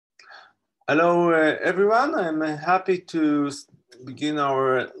Hello, everyone. I'm happy to begin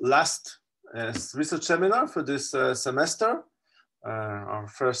our last research seminar for this semester, our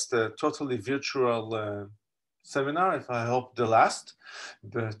first totally virtual seminar, if I hope the last,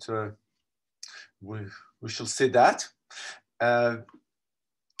 but we shall see that. But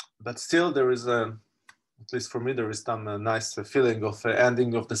still, there is at least for me, there is some nice feeling of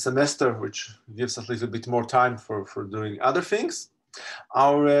ending of the semester, which gives us a little bit more time for doing other things.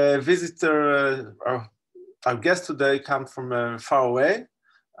 Our visitor, our guest today comes from far away,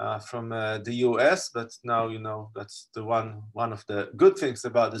 from the US, but now you know that's the one of the good things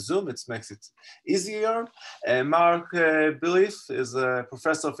about the Zoom. It makes it easier. Mark Blyth is a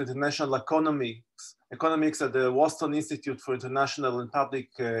professor of international economics at the Cohn Institute for International and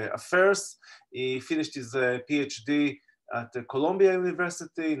Public Affairs. He finished his PhD at the Columbia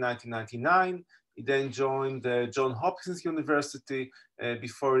University in 1999. He then joined Johns Hopkins University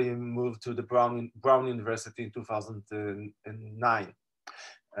before he moved to the Brown University in 2009,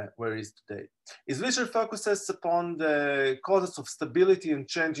 where he is today. His research focuses upon the causes of stability and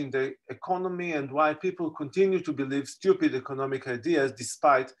change in the economy and why people continue to believe stupid economic ideas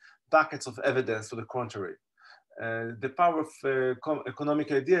despite buckets of evidence to the contrary. The power of economic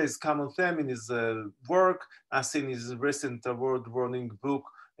idea is a common theme in his work, as in his recent award-winning book,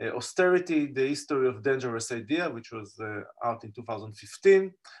 Austerity, the History of Dangerous Idea, which was out in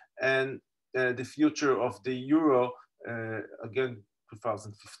 2015, and The Future of the Euro, again,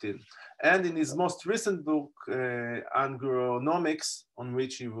 2015. And in his most recent book, Angrynomics, on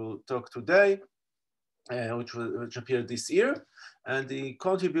which he will talk today, which appeared this year. And he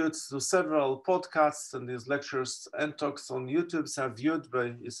contributes to several podcasts, and his lectures and talks on YouTube are viewed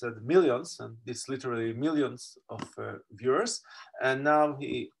by, he said, millions, and it's literally millions of viewers. And now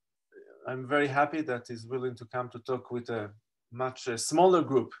I'm very happy that he's willing to come to talk with a much smaller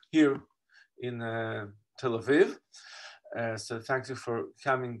group here in Tel Aviv. So thank you for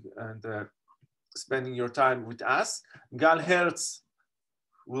coming and spending your time with us. Gal Hertz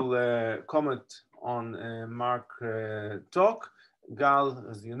will comment on Mark's talk. Gal,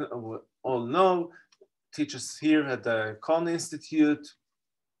 as you all know, teaches here at the Cohn Institute.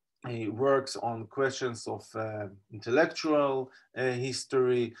 He works on questions of intellectual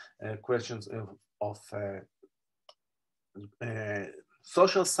history, questions of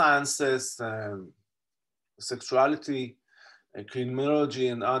social sciences, sexuality, criminology,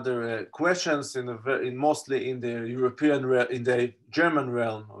 and other questions in mostly in the European realm, in the German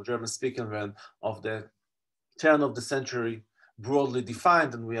realm or German-speaking realm of the turn of the century, broadly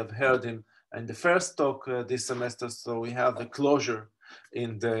defined. And we have heard him in the first talk this semester, so we have a closure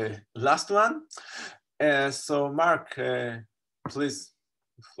in the last one. So Mark, please,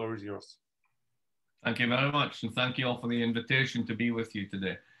 the floor is yours. Thank you very much, and thank you all for the invitation to be with you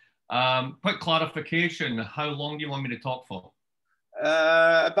today. Quick clarification, how long do you want me to talk for?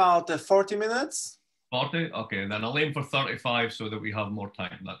 About 40 minutes. 40? Okay, then I'll aim for 35 so that we have more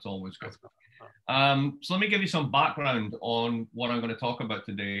time. That's always good. So let me give you some background on what I'm going to talk about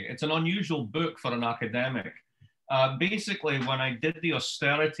today. It's an unusual book for an academic. Basically, when I did the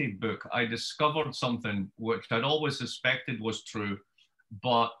austerity book, I discovered something which I'd always suspected was true,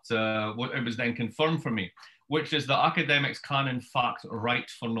 but it was then confirmed for me, which is that academics can in fact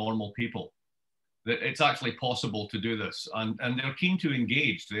write for normal people. That it's actually possible to do this, and they're keen to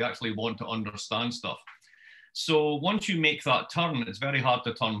engage. They actually want to understand stuff. So once you make that turn, it's very hard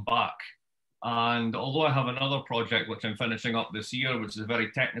to turn back. And although I have another project which I'm finishing up this year, which is a very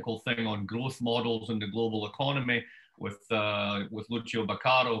technical thing on growth models in the global economy with Lucio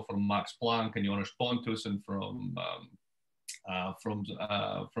Baccaro from Max Planck and Jonas Pontus and from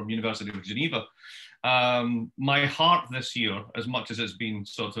University of Geneva. My heart this year, as much as it's been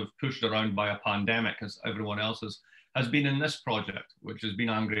sort of pushed around by a pandemic, as everyone else's, has been in this project, which has been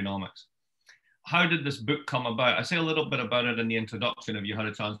Angrynomics. How did this book come about? I say a little bit about it in the introduction if you had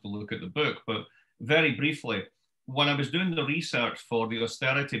a chance to look at the book, but very briefly, when I was doing the research for the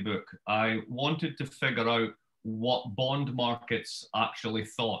austerity book, I wanted to figure out what bond markets actually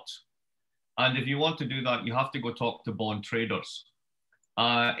thought. And if you want to do that, you have to go talk to bond traders.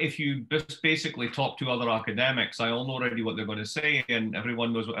 If you just basically talk to other academics, I all know already what they're going to say, and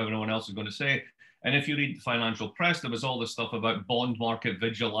everyone knows what everyone else is going to say. And if you read the financial press, there was all this stuff about bond market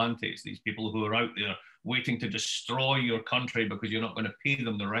vigilantes, these people who are out there waiting to destroy your country because you're not going to pay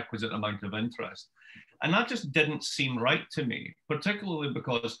them the requisite amount of interest. And that just didn't seem right to me, particularly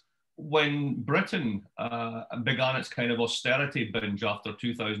because when Britain began its kind of austerity binge after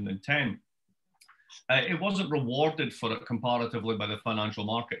 2010, it wasn't rewarded for it comparatively by the financial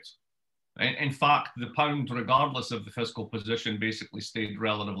markets. In fact, the pound, regardless of the fiscal position, basically stayed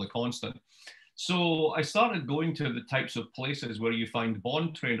relatively constant. So I started going to the types of places where you find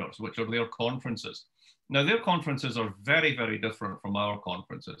bond traders, which are their conferences. Now, their conferences are very, very different from our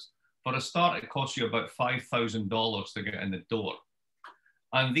conferences. For a start, it costs you about $5,000 to get in the door.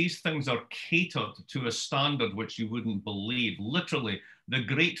 And these things are catered to a standard which you wouldn't believe. Literally, the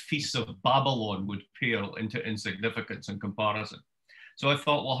great feasts of Babylon would pale into insignificance in comparison. So I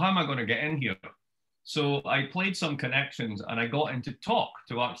thought, well, how am I going to get in here? So I played some connections and I got into talk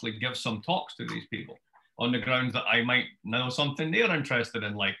to actually give some talks to these people on the grounds that I might know something they're interested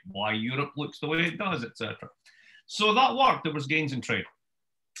in, like why Europe looks the way it does, etc. So that worked. There was gains in trade.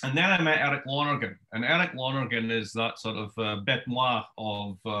 And then I met Eric Lonergan, and Eric Lonergan is that sort of bête noire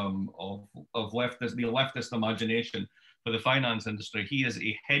of leftist, the leftist imagination for the finance industry. He is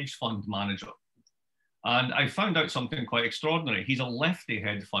a hedge fund manager. And I found out something quite extraordinary. He's a lefty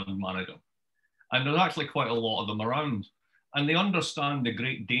hedge fund manager. And there's actually quite a lot of them around. And they understand the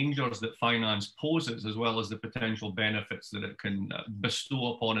great dangers that finance poses, as well as the potential benefits that it can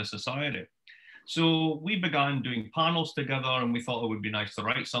bestow upon a society. So we began doing panels together, and we thought it would be nice to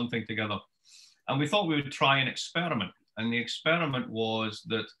write something together. And we thought we would try an experiment. And the experiment was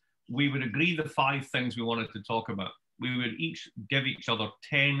that we would agree the 5 things we wanted to talk about. We would each give each other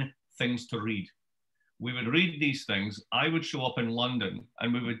 10 things to read. We would read these things. I would show up in London,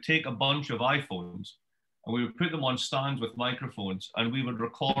 and we would take a bunch of iPhones, and we would put them on stands with microphones, and we would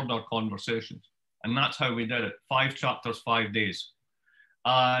record our conversations. And that's how we did it. 5 chapters, 5 days.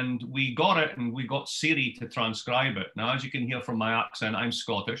 And we got it, and we got Siri to transcribe it. Now, as you can hear from my accent, I'm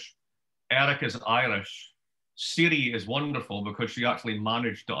Scottish. Eric is Irish. Siri is wonderful because she actually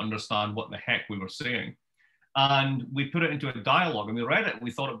managed to understand what the heck we were saying. And we put it into a dialogue, and we read it, and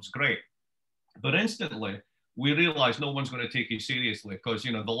we thought it was great. But instantly, we realized no one's going to take you seriously because,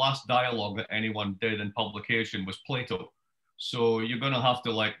 you know, the last dialogue that anyone did in publication was Plato. So you're going to have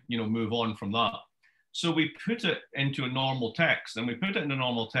to, like, you know, move on from that. So we put it into a normal text, and we put it in a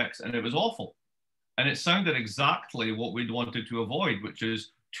normal text, and it was awful. And it sounded exactly what we'd wanted to avoid, which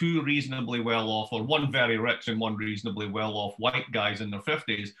is 2 reasonably well off, or 1 very rich and 1 reasonably well off white guys in their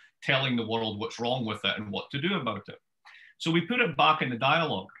 50s telling the world what's wrong with it and what to do about it. So we put it back in the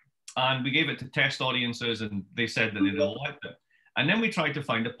dialogue, and we gave it to test audiences, and they said that they really liked it. And then we tried to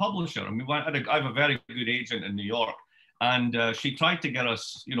find a publisher, and we went. I have a very good agent in New York. And she tried to get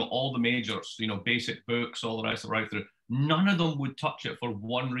us, you know, all the majors, you know, basic books, all the rest right through. None of them would touch it for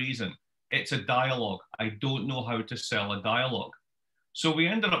one reason. It's a dialogue. I don't know how to sell a dialogue. So we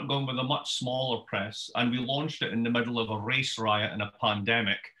ended up going with a much smaller press, and we launched it in the middle of a race riot and a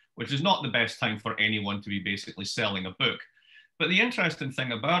pandemic, which is not the best time for anyone to be basically selling a book. But the interesting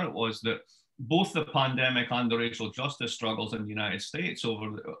thing about it was that both the pandemic and the racial justice struggles in the United States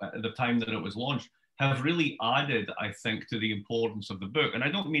over the time that it was launched have really added, I think, to the importance of the book. And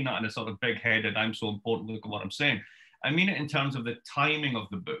I don't mean that in a sort of big-headed, I'm so important, look at what I'm saying. I mean it in terms of the timing of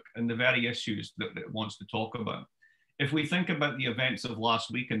the book and the very issues that it wants to talk about. If we think about the events of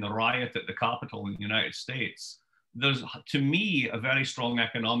last week and the riot at the Capitol in the United States, there's, to me, a very strong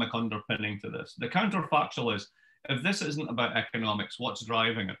economic underpinning to this. The counterfactual is, if this isn't about economics, what's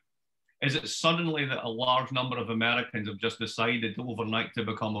driving it? Is it suddenly that a large number of Americans have just decided overnight to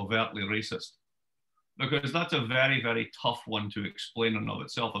become overtly racist? Because that's a very, very tough one to explain in and of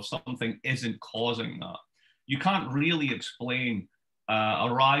itself if something isn't causing that. You can't really explain a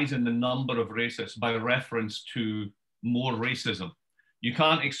rise in the number of racists by reference to more racism. You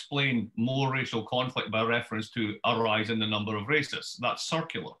can't explain more racial conflict by reference to a rise in the number of racists. That's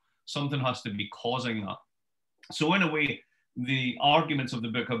circular. Something has to be causing that. So in a way, the arguments of the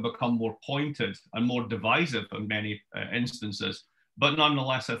book have become more pointed and more divisive in many instances. But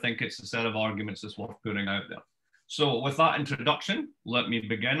nonetheless, I think it's a set of arguments that's worth putting out there. So with that introduction, let me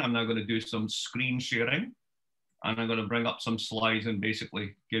begin. I'm now going to do some screen sharing, and I'm going to bring up some slides and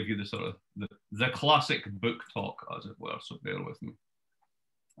basically give you the sort of the classic book talk, as it were. So bear with me.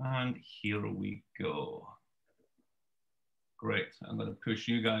 And here we go. Great. I'm going to push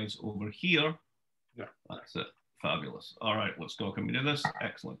you guys over here. Yeah, that's it. Fabulous. All right, let's go. Can we do this?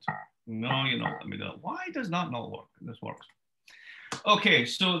 Excellent. No, you know, let me do it. Why does that not work? This works. Okay,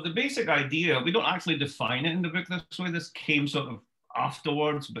 so the basic idea, we don't actually define it in the book this way. This came sort of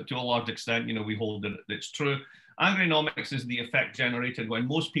afterwards, but to a large extent, you know, we hold it, it's true. Angrynomics is the effect generated when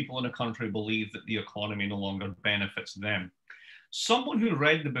most people in a country believe that the economy no longer benefits them. Someone who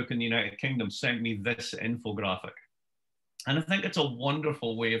read the book in the United Kingdom sent me this infographic. And I think it's a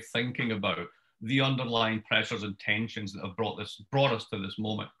wonderful way of thinking about the underlying pressures and tensions that have brought us to this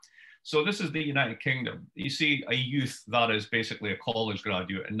moment. So this is the United Kingdom. You see a youth that is basically a college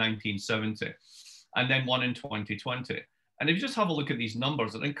graduate in 1970, and then one in 2020. And if you just have a look at these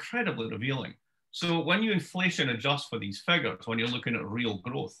numbers, they're incredibly revealing. So when you inflation adjust for these figures, when you're looking at real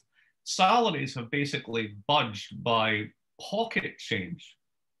growth, salaries have basically budged by pocket change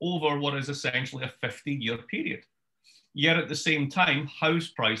over what is essentially a 50-year period. Yet at the same time, house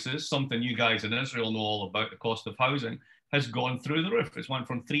prices, something you guys in Israel know all about, the cost of housing, has gone through the roof. It's went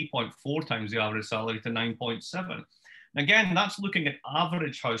from 3.4 times the average salary to 9.7. Again, that's looking at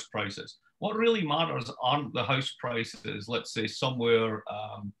average house prices. What really matters aren't the house prices, let's say somewhere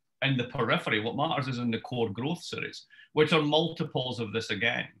in the periphery. What matters is in the core growth series, which are multiples of this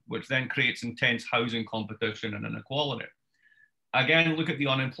again, which then creates intense housing competition and inequality. Again, look at the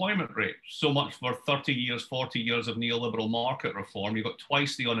unemployment rate. So much for 30 years, 40 years of neoliberal market reform. You've got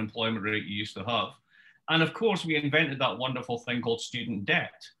twice the unemployment rate you used to have. And of course, we invented that wonderful thing called student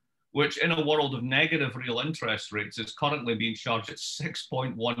debt, which in a world of negative real interest rates is currently being charged at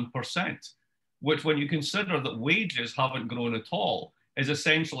 6.1%, which when you consider that wages haven't grown at all, is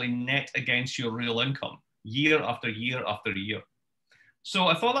essentially net against your real income year after year after year. So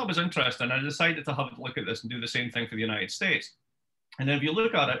I thought that was interesting. I decided to have a look at this and do the same thing for the United States. And then if you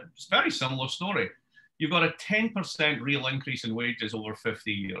look at it, it's a very similar story. You've got a 10% real increase in wages over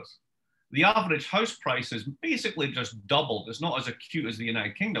 50 years. The average house price is basically just doubled. It's not as acute as the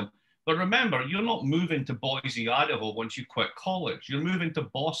United Kingdom. But remember, you're not moving to Boise, Idaho once you quit college. You're moving to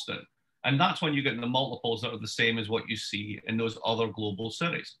Boston. And that's when you get the multiples that are the same as what you see in those other global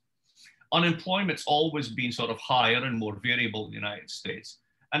cities. Unemployment's always been sort of higher and more variable in the United States.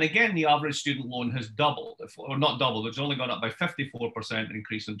 And again, the average student loan has doubled, or not doubled, it's only gone up by 54%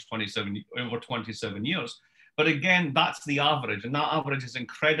 increase in over 27 years. But again, that's the average, and that average is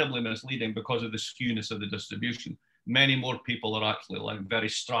incredibly misleading because of the skewness of the distribution. Many more people are actually like very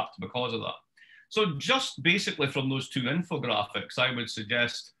strapped because of that. So just basically from those two infographics, I would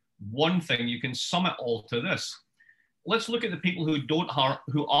suggest one thing, you can sum it all to this. Let's look at the people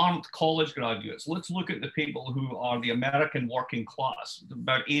who aren't college graduates. Let's look at the people who are the American working class,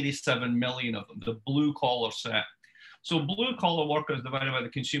 about 87 million of them, the blue collar set. So blue collar workers divided by the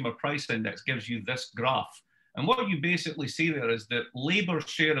consumer price index gives you this graph. And what you basically see there is that labor's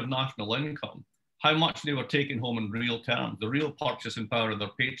share of national income, how much they were taking home in real terms, the real purchasing power of their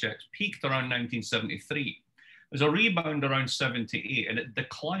paychecks, peaked around 1973. There's a rebound around 78, and it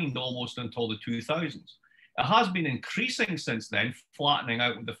declined almost until the 2000s. It has been increasing since then, flattening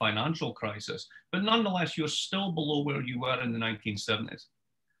out with the financial crisis, but nonetheless, you're still below where you were in the 1970s.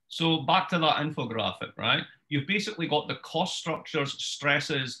 So back to that infographic, right? You've basically got the cost structures,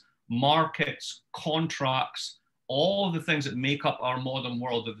 stresses, markets, contracts, all of the things that make up our modern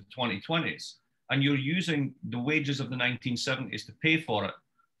world of the 2020s. And you're using the wages of the 1970s to pay for it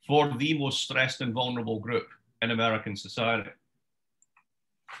for the most stressed and vulnerable group in American society.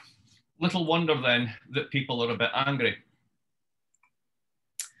 Little wonder then that people are a bit angry.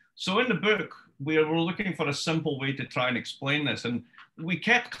 So in the book, we're looking for a simple way to try and explain this. And we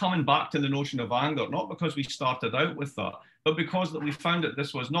kept coming back to the notion of anger, not because we started out with that, but because that we found that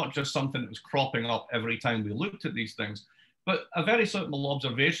this was not just something that was cropping up every time we looked at these things, but a very simple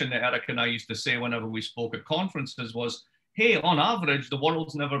observation that Eric and I used to say whenever we spoke at conferences was, hey, on average, the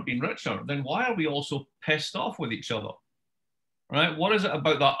world's never been richer. Then why are we all so pissed off with each other? Right? What is it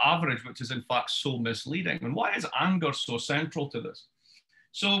about that average which is in fact so misleading? And why is anger so central to this?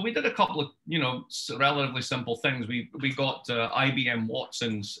 So we did a couple of, relatively simple things. We got IBM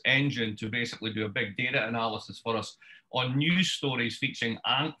Watson's engine to basically do a big data analysis for us on news stories featuring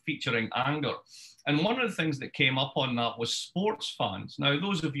anger. And one of the things that came up on that was sports fans. Now,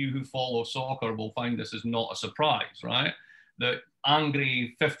 those of you who follow soccer will find this is not a surprise, right? That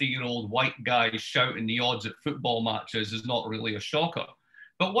angry 50-year-old white guys shouting the odds at football matches is not really a shocker.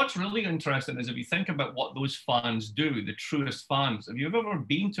 But what's really interesting is if you think about what those fans do, the truest fans, if you've ever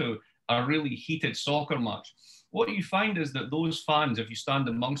been to a really heated soccer match, what you find is that those fans, if you stand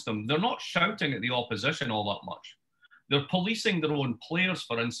amongst them, they're not shouting at the opposition all that much. They're policing their own players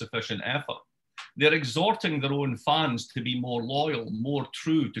for insufficient effort. They're exhorting their own fans to be more loyal, more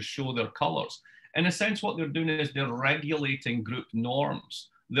true, to show their colors. In a sense, what they're doing is they're regulating group norms.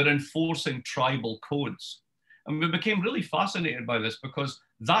 They're enforcing tribal codes. And we became really fascinated by this because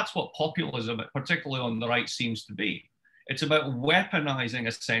that's what populism, particularly on the right, seems to be. It's about weaponizing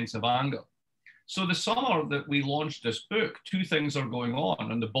a sense of anger. So the summer that we launched this book, two things are going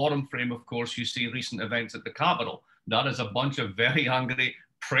on. On the bottom frame, of course, you see recent events at the Capitol. That is a bunch of very angry,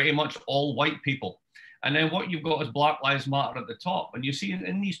 pretty much all white people. And then what you've got is Black Lives Matter at the top. And you see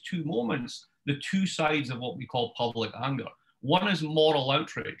in these two moments, the two sides of what we call public anger. One is moral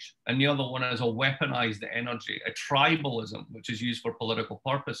outrage, and the other one is a weaponized energy, a tribalism, which is used for political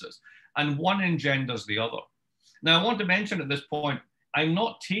purposes. And one engenders the other. Now, I want to mention at this point, I'm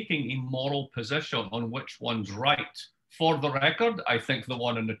not taking a moral position on which one's right. For the record, I think the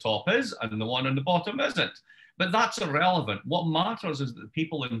one on the top is, and the one on the bottom isn't. But that's irrelevant. What matters is that the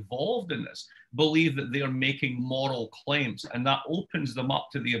people involved in this believe that they are making moral claims, and that opens them up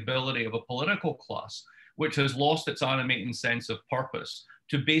to the ability of a political class, which has lost its animating sense of purpose,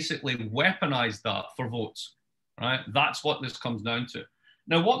 to basically weaponize that for votes, right? That's what this comes down to.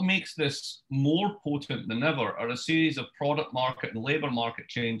 Now, what makes this more potent than ever are a series of product market and labor market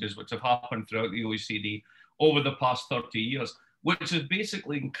changes which have happened throughout the OECD over the past 30 years, which has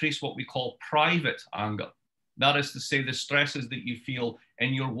basically increased what we call private anger. That is to say, the stresses that you feel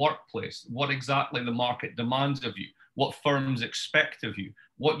in your workplace, what exactly the market demands of you, what firms expect of you,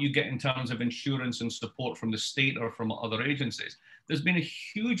 what you get in terms of insurance and support from the state or from other agencies. There's been a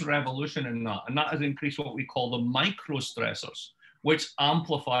huge revolution in that, and that has increased what we call the micro stressors, which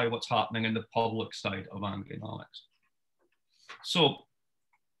amplify what's happening in the public side of Angrynomics. So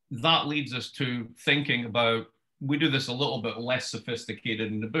that leads us to thinking about, we do this a little bit less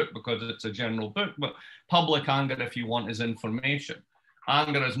sophisticated in the book because it's a general book, but public anger, if you want, is information.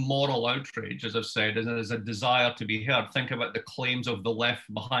 Anger is moral outrage, as I've said, and is a desire to be heard. Think about the claims of the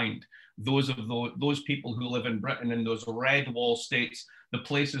left behind, those people who live in Britain in those red wall states, the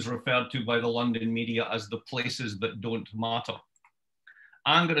places referred to by the London media as the places that don't matter.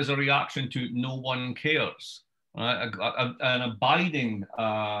 Anger is a reaction to no one cares, right? An abiding,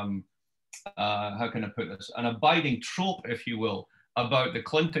 how can I put this? An abiding trope, if you will, about the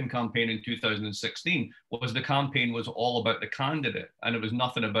Clinton campaign in 2016 was the campaign was all about the candidate, and it was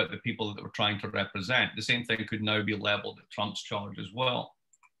nothing about the people that they were trying to represent. The same thing could now be leveled at Trump's charge as well.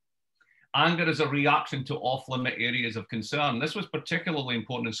 Anger is a reaction to off-limit areas of concern. This was particularly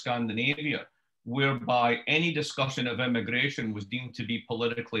important in Scandinavia, whereby any discussion of immigration was deemed to be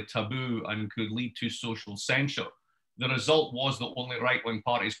politically taboo and could lead to social censure. The result was that only right-wing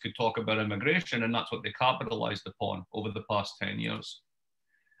parties could talk about immigration, and that's what they capitalized upon over the past 10 years.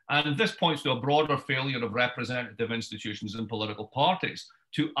 And this points to a broader failure of representative institutions and political parties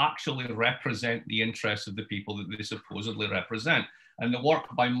to actually represent the interests of the people that they supposedly represent. And the work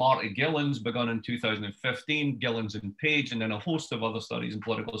by Marty Gillens, begun in 2015, Gillens and Page, and then a host of other studies in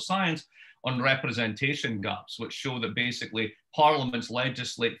political science on representation gaps, which show that basically parliaments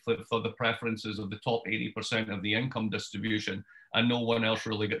legislate for the preferences of the top 80% of the income distribution, and no one else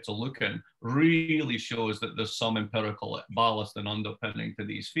really gets a look in, really shows that there's some empirical ballast and underpinning to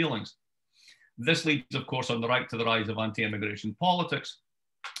these feelings. This leads, of course, on the right to the rise of anti-immigration politics.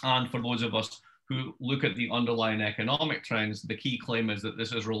 And for those of us who look at the underlying economic trends, the key claim is that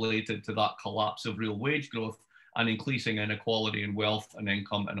this is related to that collapse of real wage growth and increasing inequality in wealth and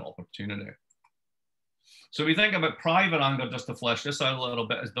income and opportunity. So we think about private anger, just to flesh this out a little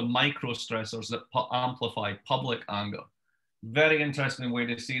bit, as the micro stressors that amplify public anger. Very interesting way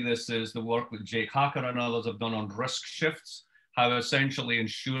to see this is the work that Jake Hacker and others have done on risk shifts, how essentially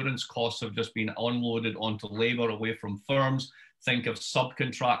insurance costs have just been unloaded onto labor away from firms. Think of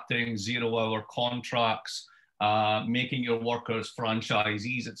subcontracting, zero-hour contracts, making your workers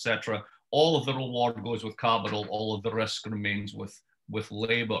franchisees, etc. All of the reward goes with capital, all of the risk remains with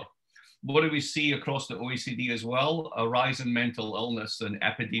labor. What do we see across the OECD as well? A rise in mental illness and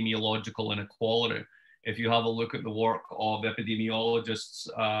epidemiological inequality. If you have a look at the work of epidemiologists,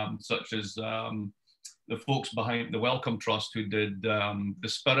 such as the folks behind the Wellcome Trust who did the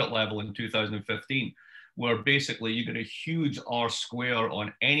Spirit level in 2015, where basically you get a huge R square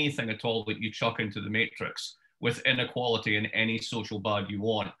on anything at all that you chuck into the matrix with inequality in any social bad you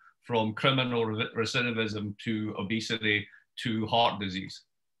want, from criminal recidivism to obesity to heart disease.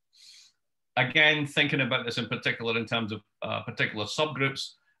 Again, thinking about this in particular in terms of particular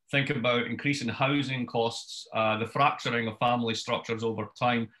subgroups, think about increasing housing costs, the fracturing of family structures over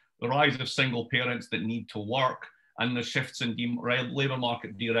time, the rise of single parents that need to work, and the shifts in labor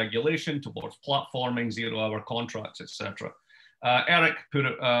market deregulation towards platforming, zero-hour contracts, etc. Eric put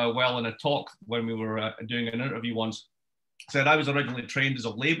it well in a talk when we were doing an interview once. Said, I was originally trained as a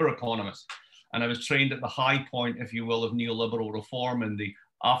labor economist, and I was trained at the high point, if you will, of neoliberal reform in the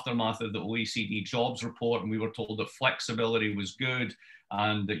aftermath of the OECD jobs report, and we were told that flexibility was good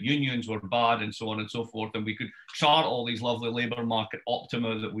and that unions were bad and so on and so forth, and we could chart all these lovely labor market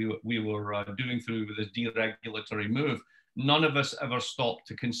optima that we were doing through with this deregulatory move. None of us ever stopped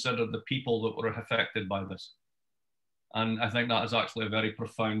to consider the people that were affected by this. And I think that is actually a very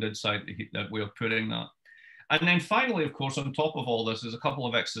profound insight, that way of putting that. And then finally, of course, on top of all this, there's a couple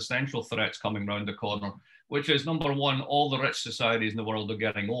of existential threats coming around the corner, which is number one, all the rich societies in the world are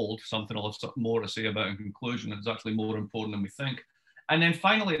getting old, something I'll have more to say about in conclusion. It's actually more important than we think. And then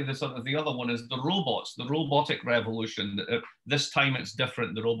finally, the other one is the robots, the robotic revolution. This time it's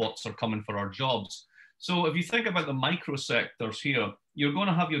different. The robots are coming for our jobs. So if you think about the micro sectors here, you're going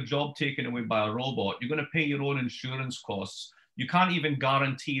to have your job taken away by a robot. You're going to pay your own insurance costs. You can't even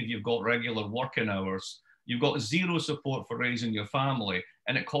guarantee if you've got regular working hours. You've got zero support for raising your family,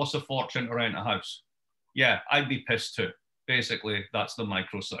 and it costs a fortune to rent a house. Yeah, I'd be pissed too. Basically, that's the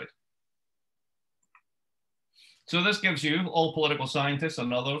micro side. So this gives you, all political scientists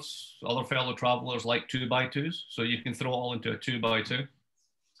and others, other fellow travelers, like 2x2s. So you can throw it all into a 2x2.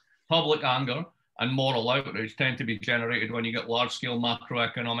 Public anger and moral outrage tend to be generated when you get large-scale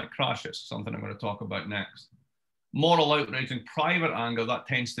macroeconomic crashes, something I'm going to talk about next. Moral outrage and private anger, that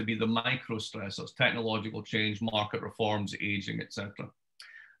tends to be the micro stressors, technological change, market reforms, aging, etc.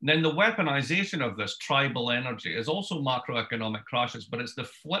 Then the weaponization of this tribal energy is also macroeconomic crashes, but it's the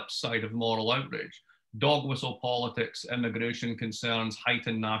flip side of moral outrage. Dog whistle politics, immigration concerns,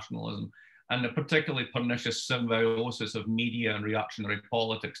 heightened nationalism, and the particularly pernicious symbiosis of media and reactionary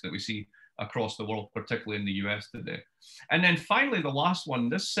politics that we see across the world, particularly in the US today. And then finally, the last one,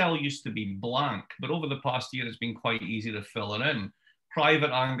 this cell used to be blank, but over the past year, it's been quite easy to fill it in.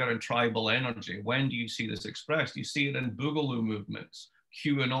 Private anger and tribal energy. When do you see this expressed? You see it in boogaloo movements,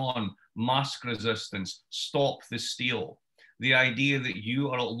 QAnon, mask resistance, stop the steal. The idea that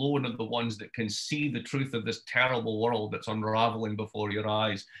you are alone are the ones that can see the truth of this terrible world that's unraveling before your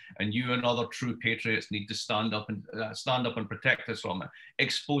eyes, and you and other true patriots need to stand up and protect us from it.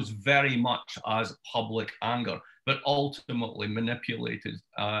 Exposed very much as public anger, but ultimately manipulated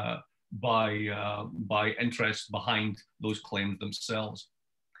by interests behind those claims themselves.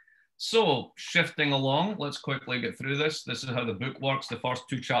 So shifting along, let's quickly get through this. This is how the book works. The first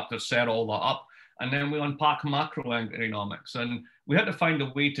two chapters set all that up. And then we unpack macroeconomics. And we had to find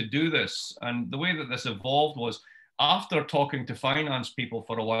a way to do this. And the way that this evolved was, after talking to finance people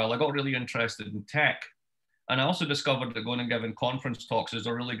for a while, I got really interested in tech. And I also discovered that going and giving conference talks is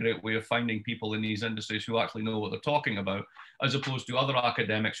a really great way of finding people in these industries who actually know what they're talking about, as opposed to other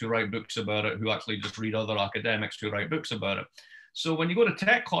academics who write books about it, who actually just read other academics who write books about it. So when you go to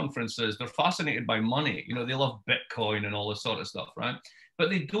tech conferences, they're fascinated by money. You know, they love Bitcoin and all this sort of stuff, right? But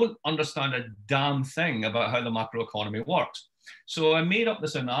they don't understand a damn thing about how the macroeconomy works. So I made up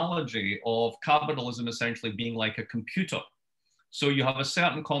this analogy of capitalism essentially being like a computer. So you have a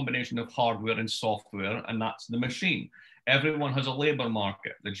certain combination of hardware and software, and that's the machine. Everyone has a labor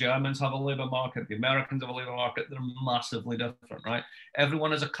market. The Germans have a labor market. The Americans have a labor market. They're massively different, right?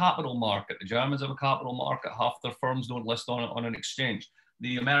 Everyone has a capital market. The Germans have a capital market. Half their firms don't list on it on an exchange.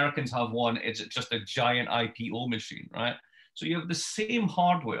 The Americans have one. It's just a giant IPO machine, right? So you have the same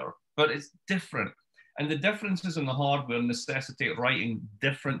hardware, but it's different. And the differences in the hardware necessitate writing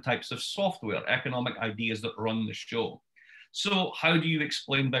different types of software, economic ideas that run the show. So how do you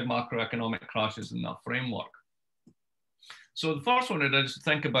explain big macroeconomic crashes in that framework? So the first one is to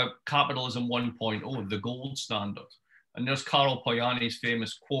think about capitalism 1.0, the gold standard. And there's Karl Polanyi's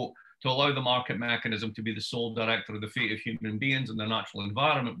famous quote, "To allow the market mechanism to be the sole director of the fate of human beings and their natural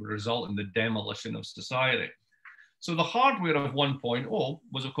environment would result in the demolition of society." So the hardware of 1.0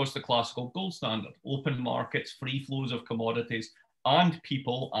 was, of course, the classical gold standard: open markets, free flows of commodities and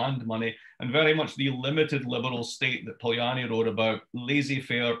people and money, and very much the limited liberal state that Polanyi wrote about: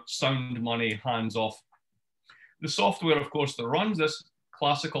 laissez-faire, sound money, hands off. The software, of course, that runs this: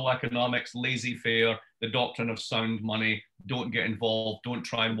 classical economics, laissez-faire, the doctrine of sound money, don't get involved, don't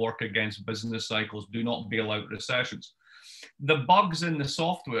try and work against business cycles, do not bail out recessions. The bugs in the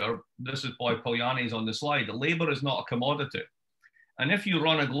software, this is why Polanyi's on the slide, labor is not a commodity. And if you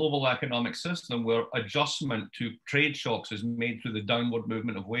run a global economic system where adjustment to trade shocks is made through the downward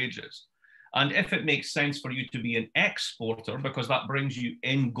movement of wages, and if it makes sense for you to be an exporter, because that brings you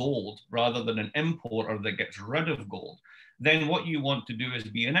in gold rather than an importer that gets rid of gold, then what you want to do is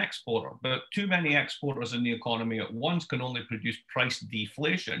be an exporter. But too many exporters in the economy at once can only produce price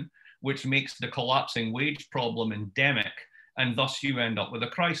deflation, which makes the collapsing wage problem endemic. And thus you end up with a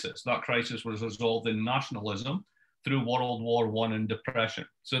crisis. That crisis was resolved in nationalism through World War I and depression.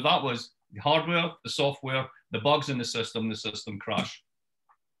 So that was the hardware, the software, the bugs in the system crash.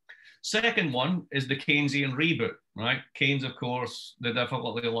 Second one is the Keynesian reboot, right? Keynes, of course, the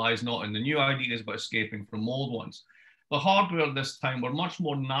difficulty lies not in the new ideas, but escaping from old ones. The hardware this time were much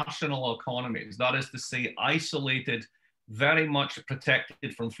more national economies. That is to say, isolated, very much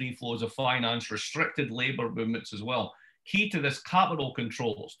protected from free flows of finance, restricted labor movements as well. Key to this, capital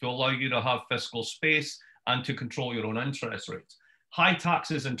controls to allow you to have fiscal space and to control your own interest rates. High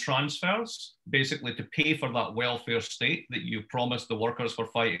taxes and transfers, basically to pay for that welfare state that you promised the workers for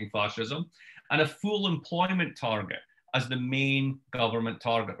fighting fascism, and a full employment target as the main government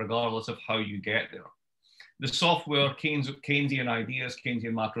target, regardless of how you get there. The software, Keynesian ideas,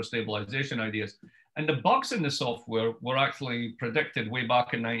 Keynesian macro stabilization ideas, and the bugs in the software were actually predicted way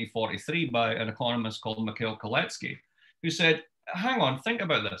back in 1943 by an economist called Mikhail Koletsky, who said, hang on, think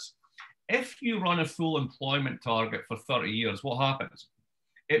about this. If you run a full employment target for 30 years, what happens?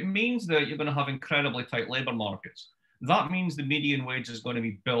 It means that you're going to have incredibly tight labor markets. That means the median wage is going to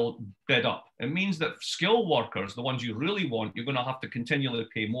be bid up. It means that skilled workers, the ones you really want, you're going to have to continually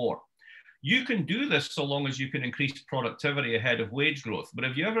pay more. You can do this so long as you can increase productivity ahead of wage growth. But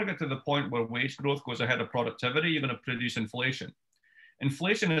if you ever get to the point where wage growth goes ahead of productivity, you're going to produce inflation.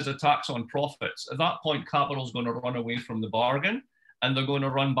 Inflation is a tax on profits. At that point, capital is going to run away from the bargain, and they're going to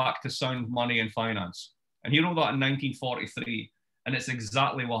run back to sound money and finance. And he wrote that in 1943. And it's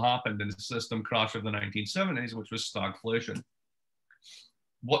exactly what happened in the system crash of the 1970s, which was stagflation.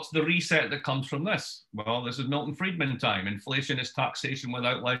 What's the reset that comes from this? Well, this is Milton Friedman time. Inflation is taxation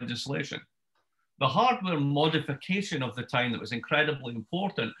without legislation. The hardware modification of the time that was incredibly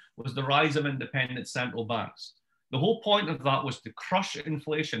important was the rise of independent central banks. The whole point of that was to crush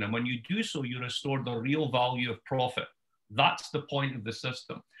inflation. And when you do so, you restore the real value of profit. That's the point of the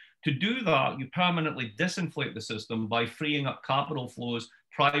system. To do that, you permanently disinflate the system by freeing up capital flows,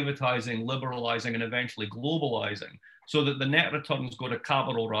 privatizing, liberalizing, and eventually globalizing, so that the net returns go to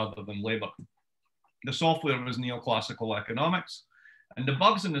capital rather than labor. The software was neoclassical economics, and the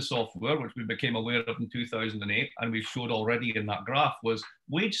bugs in the software, which we became aware of in 2008, and we showed already in that graph, was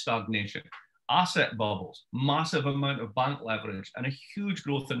wage stagnation, asset bubbles, massive amount of bank leverage, and a huge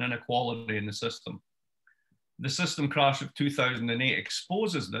growth in inequality in the system. The system crash of 2008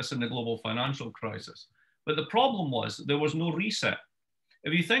 exposes this in the global financial crisis. But the problem was there was no reset.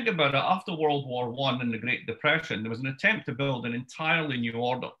 If you think about it, after World War I and the Great Depression, there was an attempt to build an entirely new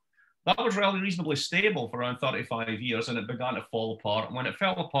order. That was really reasonably stable for around 35 years, and it began to fall apart. And when it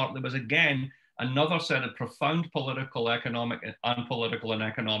fell apart, there was again another set of profound political, economic, and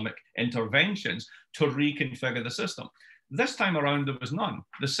economic interventions to reconfigure the system. This time around, there was none.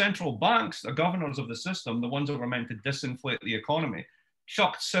 The central banks, the governors of the system, the ones that were meant to disinflate the economy,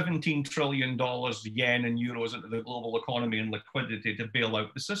 chucked $17 trillion yen and euros into the global economy and liquidity to bail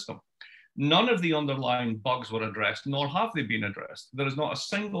out the system. None of the underlying bugs were addressed, nor have they been addressed. There is not a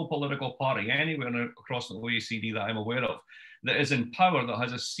single political party anywhere across the OECD that I'm aware of that is in power that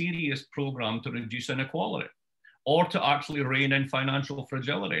has a serious program to reduce inequality or to actually rein in financial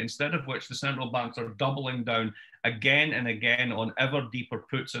fragility, instead of which the central banks are doubling down again and again on ever deeper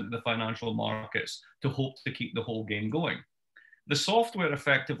puts into the financial markets to hope to keep the whole game going. The software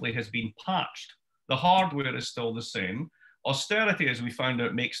effectively has been patched. The hardware is still the same. Austerity, as we found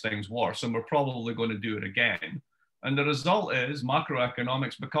out, makes things worse, and we're probably going to do it again. And the result is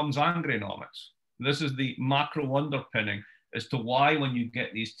macroeconomics becomes Angrynomics. This is the macro underpinning as to why, when you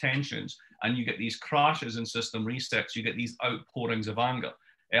get these tensions and you get these crashes in system resets, you get these outpourings of anger.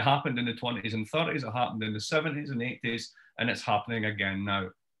 It happened in the 20s and 30s, it happened in the 70s and 80s, and it's happening again now.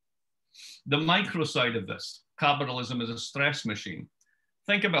 The micro side of this, capitalism is a stress machine.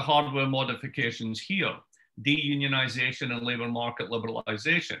 Think about hardware modifications here. Deunionization and labor market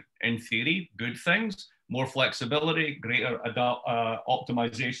liberalization. In theory, good things, more flexibility, greater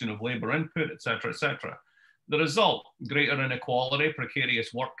optimization of labor input, et cetera, et cetera. The result, greater inequality,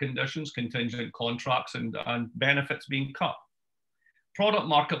 precarious work conditions, contingent contracts, and benefits being cut. Product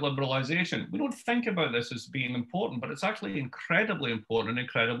market liberalization. We don't think about this as being important, but it's actually incredibly important and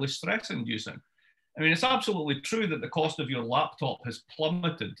incredibly stress-inducing. I mean, it's absolutely true that the cost of your laptop has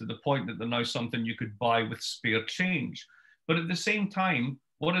plummeted to the point that they're now something you could buy with spare change. But at the same time,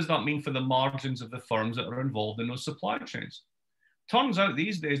 what does that mean for the margins of the firms that are involved in those supply chains? Turns out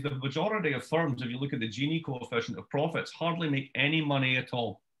these days, the majority of firms, if you look at the Gini coefficient of profits, hardly make any money at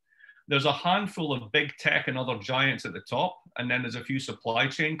all. There's a handful of big tech and other giants at the top, and then there's a few supply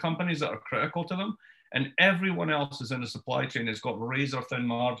chain companies that are critical to them, and everyone else is in the supply chain has got razor thin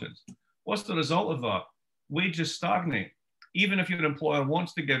margins. What's the result of that? Wages stagnate. Even if your employer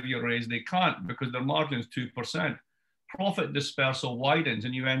wants to give you a raise, they can't because their margin's 2%. Profit dispersal widens,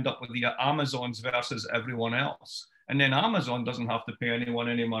 and you end up with the Amazons versus everyone else. And then Amazon doesn't have to pay anyone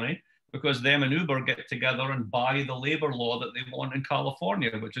any money because them and Uber get together and buy the labor law that they want in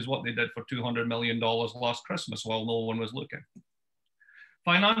California, which is what they did for $200 million last Christmas while no one was looking.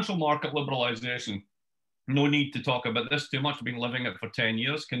 Financial market liberalization. No need to talk about this too much. I've been living it for 10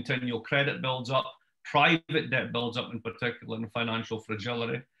 years. Continual credit builds up. Private debt builds up in particular in financial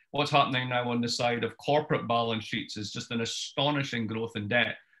fragility. What's happening now on the side of corporate balance sheets is just an astonishing growth in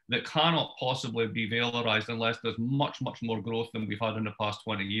debt that cannot possibly be valorized unless there's much, much more growth than we've had in the past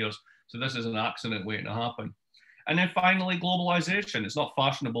 20 years. So this is an accident waiting to happen. And then finally, globalization. It's not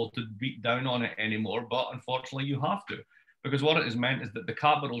fashionable to beat down on it anymore, but unfortunately you have to, because what it has meant is that the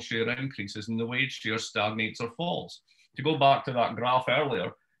capital share increases and the wage share stagnates or falls. To go back to that graph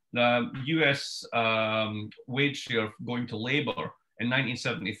earlier, the US wage share going to labor in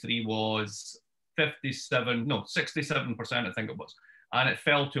 1973 was 67%, I think it was. And it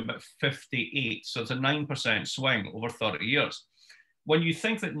fell to about 58. So it's a 9% swing over 30 years. When you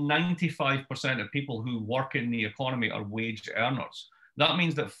think that 95% of people who work in the economy are wage earners, that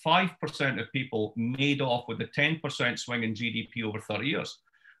means that 5% of people made off with a 10% swing in GDP over 30 years.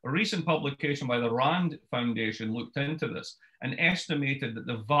 A recent publication by the Rand Foundation looked into this and estimated that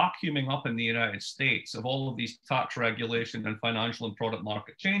the vacuuming up in the United States of all of these tax regulation and financial and product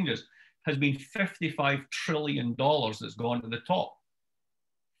market changes has been $55 trillion that's gone to the top.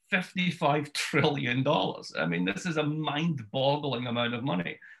 $55 trillion. I mean, this is a mind-boggling amount of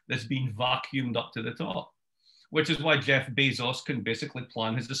money that's been vacuumed up to the top, which is why Jeff Bezos can basically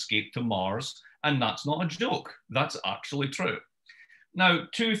plan his escape to Mars. And that's not a joke. That's actually true. Now,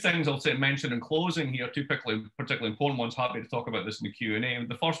 two things I'll mention in closing here, two particularly important ones. Happy to talk about this in the Q&A.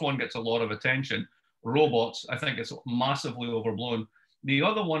 The first one gets a lot of attention. Robots, I think it's massively overblown. The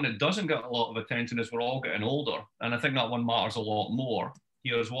other one that doesn't get a lot of attention is we're all getting older. And I think that one matters a lot more.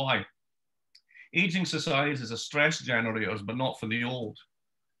 Here's why. Aging societies is a stress generator, but not for the old.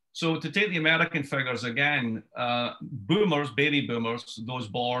 So to take the American figures again, boomers, baby boomers, those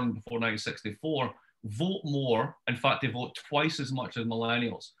born before 1964, vote more. In fact, they vote twice as much as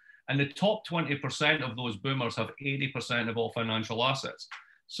millennials. And the top 20% of those boomers have 80% of all financial assets.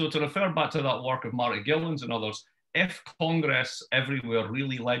 So to refer back to that work of Marty Gillen's and others, if Congress everywhere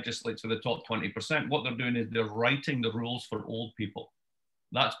really legislates for the top 20%, what they're doing is they're writing the rules for old people.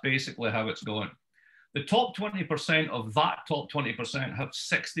 That's basically how it's going. The top 20% of that top 20% have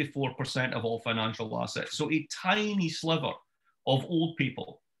 64% of all financial assets. So a tiny sliver of old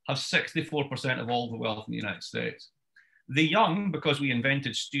people have 64% of all the wealth in the United States. The young, because we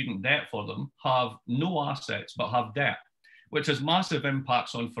invented student debt for them, have no assets but have debt, which has massive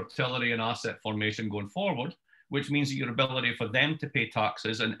impacts on fertility and asset formation going forward, which means that your ability for them to pay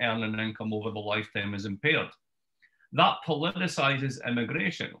taxes and earn an income over the lifetime is impaired. That politicizes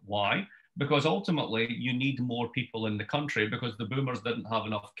immigration. Why? Because ultimately you need more people in the country because the boomers didn't have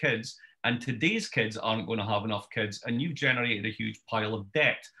enough kids and today's kids aren't going to have enough kids and you've generated a huge pile of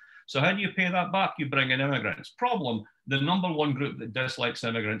debt. So how do you pay that back? You bring in immigrants. Problem, the number one group that dislikes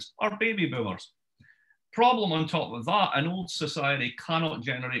immigrants are baby boomers. Problem on top of that, an old society cannot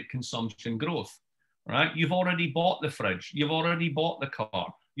generate consumption growth, right? You've already bought the fridge. You've already bought the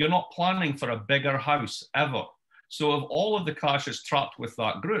car. You're not planning for a bigger house ever. So if all of the cash is trapped with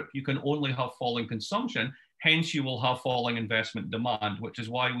that group, you can only have falling consumption. Hence, you will have falling investment demand, which is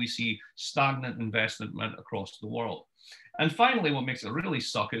why we see stagnant investment across the world. And finally, what makes it really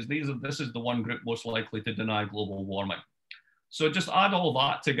suck is this is the one group most likely to deny global warming. So just add all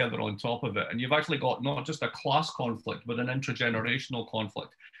that together on top of it, and you've actually got not just a class conflict, but an intergenerational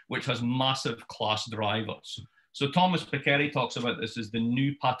conflict, which has massive class drivers. So Thomas Piketty talks about this as the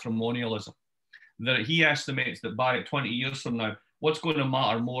new patrimonialism. That he estimates that by 20 years from now, what's going to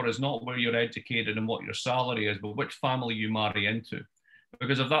matter more is not where you're educated and what your salary is, but which family you marry into.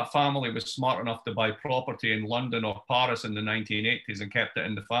 Because if that family was smart enough to buy property in London or Paris in the 1980s and kept it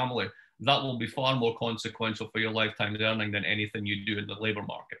in the family, that will be far more consequential for your lifetime earning than anything you do in the labor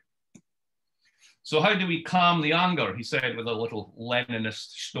market. So how do we calm the anger? He said with a little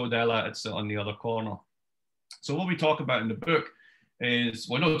Leninist Stodella, it's on the other corner. So what we talk about in the book is,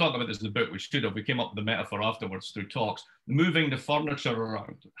 well, no, talk about this in the book, we should have. We came up with the metaphor afterwards through talks, moving the furniture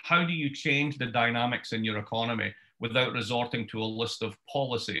around. How do you change the dynamics in your economy without resorting to a list of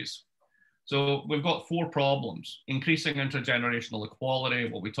policies? So we've got four problems: increasing intergenerational equality.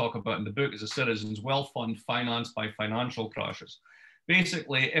 What we talk about in the book is a citizens' wealth fund financed by financial crashes.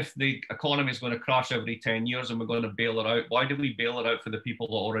 Basically, if the economy is going to crash every 10 years and we're going to bail it out, why do we bail it out for the people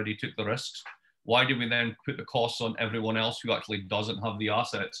that already took the risks? Why do we then put the costs on everyone else who actually doesn't have the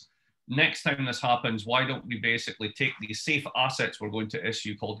assets? Next time this happens, why don't we basically take these safe assets we're going to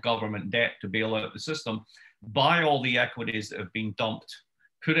issue called government debt to bail out the system, buy all the equities that have been dumped,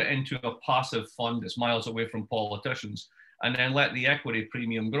 put it into a passive fund that's miles away from politicians, and then let the equity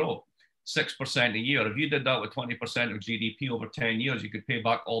premium grow 6% a year. If you did that with 20% of GDP over 10 years, you could pay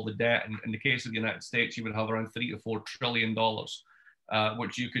back all the debt. And in the case of the United States, you would have around $3 to $4 trillion.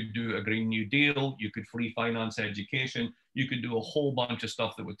 Which you could do a Green New Deal, you could free finance education, You could do a whole bunch of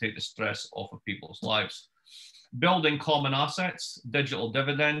stuff that would take the stress off of people's lives. Building common assets, digital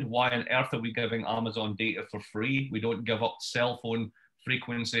dividend. Why on earth are we giving Amazon data for free? We don't give up cell phone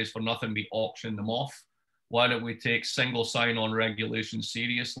frequencies for nothing, we auction them off. Why don't we take single sign-on regulation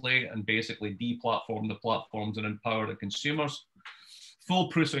seriously and basically deplatform the platforms and empower the consumers?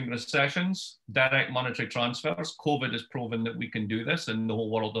 Foolproofing recessions, direct monetary transfers. COVID has proven that we can do this and the whole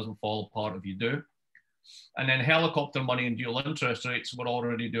world doesn't fall apart if you do. And then helicopter money and dual interest rates, we're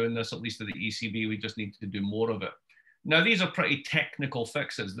already doing this, at least at the ECB, we just need to do more of it. Now, these are pretty technical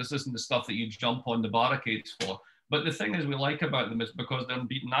fixes. This isn't the stuff that you jump on the barricades for. But the thing is we like about them is because they're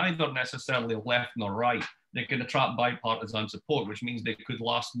neither necessarily left nor right. They can attract bipartisan support, which means they could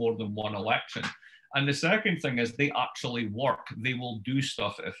last more than one election. And the second thing is they actually work. They will do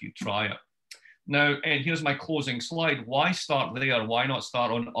stuff if you try it. Now, and here's my closing slide. Why start there? Why not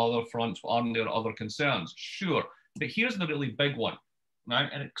start on other fronts? Aren't there other concerns? Sure, but here's the really big one, right?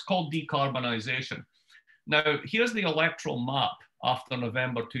 And it's called decarbonisation. Now, here's the electoral map after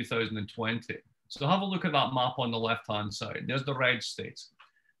November 2020. So have a look at that map on the left-hand side. There's the red states.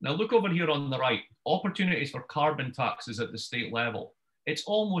 Now look over here on the right, opportunities for carbon taxes at the state level. It's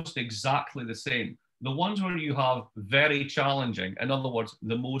almost exactly the same. The ones where you have very challenging, in other words,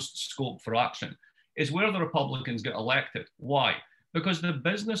 the most scope for action, is where the Republicans get elected. Why? Because the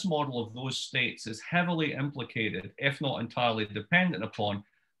business model of those states is heavily implicated, if not entirely dependent upon,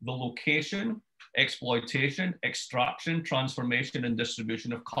 the location, exploitation, extraction, transformation, and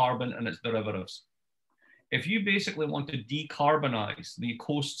distribution of carbon and its derivatives. If you basically want to decarbonize the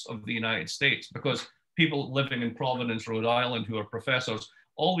coasts of the United States, because people living in Providence, Rhode Island, who are professors,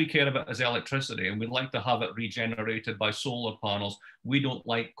 all we care about is electricity, and we'd like to have it regenerated by solar panels. We don't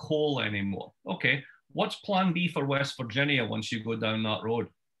like coal anymore. Okay, what's plan B for West Virginia once you go down that road?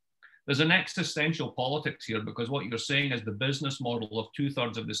 There's an existential politics here, because what you're saying is the business model of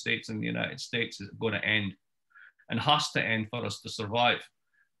 2/3 of the states in the United States is going to end and has to end for us to survive.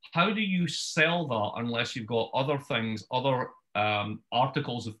 How do you sell that unless you've got other things, other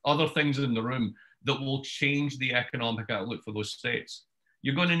articles, other things in the room that will change the economic outlook for those states?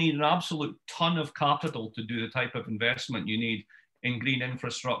 You're going to need an absolute ton of capital to do the type of investment you need in green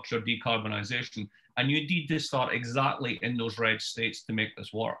infrastructure, decarbonization, and you need to start exactly in those red states to make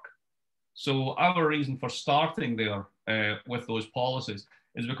this work. So our reason for starting there with those policies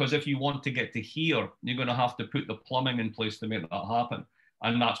is because if you want to get to here, you're going to have to put the plumbing in place to make that happen.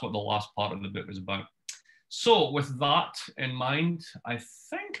 And that's what the last part of the book is about. So with that in mind, I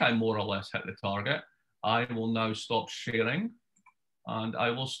think I more or less hit the target. I will now stop sharing and I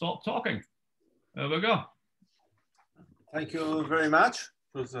will stop talking. There we go. Thank you very much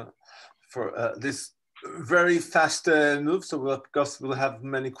for this very fast move. So we'll, of course, we'll have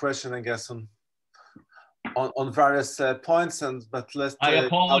many questions, I guess, on various points. But let's. I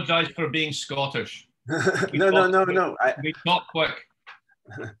apologize for being Scottish. No. We talk quick.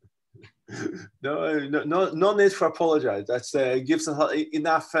 No need for apologize. That's gives us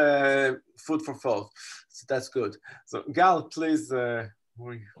enough food for thought. So that's good. So Gal, please, we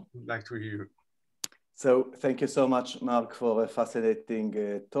would like to hear you. So thank you so much, Mark, for a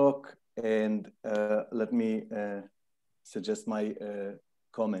fascinating talk. And let me suggest my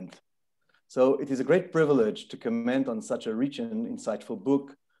comment. So it is a great privilege to comment on such a rich and insightful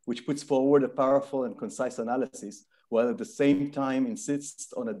book, which puts forward a powerful and concise analysis, while at the same time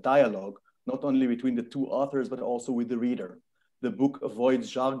insists on a dialogue, not only between the two authors, but also with the reader. The book avoids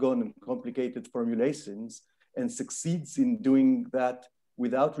jargon and complicated formulations and succeeds in doing that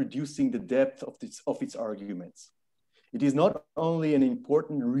without reducing the depth of its arguments. It is not only an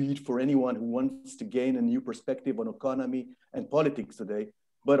important read for anyone who wants to gain a new perspective on economy and politics today,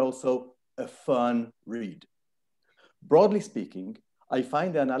 but also a fun read. Broadly speaking, I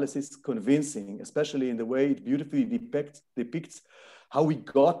find the analysis convincing, especially in the way it beautifully depicts how we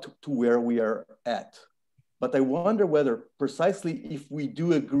got to where we are at. But I wonder whether precisely if we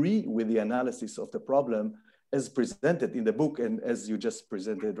do agree with the analysis of the problem as presented in the book and as you just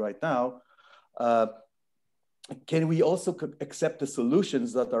presented right now, can we also accept the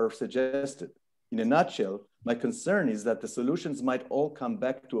solutions that are suggested? In a nutshell, my concern is that the solutions might all come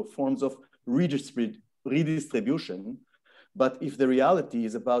back to forms of redistribution. But if the reality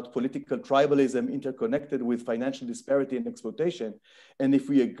is about political tribalism interconnected with financial disparity and exploitation, and if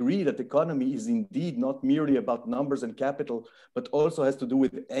we agree that economy is indeed not merely about numbers and capital, but also has to do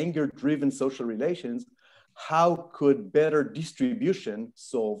with anger-driven social relations, how could better distribution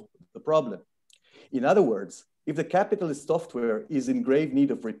solve the problem? In other words, if the capitalist software is in grave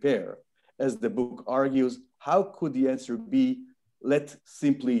need of repair, as the book argues, how could the answer be, let's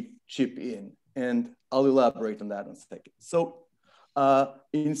simply chip in? And I'll elaborate on that in a second. So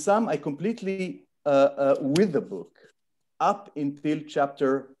in sum, I completely, with the book, up until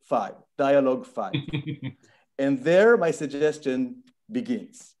chapter 5, dialogue 5. And there my suggestion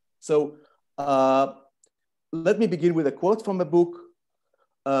begins. So let me begin with a quote from a book.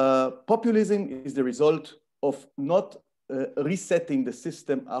 Populism is the result of not resetting the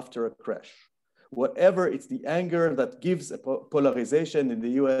system after a crash. Whatever it's the anger that gives a polarization in the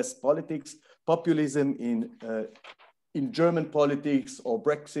US politics, populism in German politics, or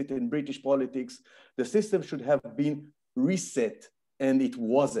Brexit in British politics, the system should have been reset, and it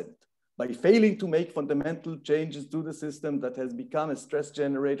wasn't. By failing to make fundamental changes to the system that has become a stress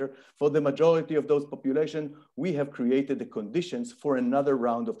generator for the majority of those population, we have created the conditions for another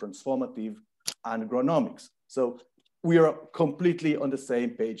round of transformative Angrynomics. So we are completely on the same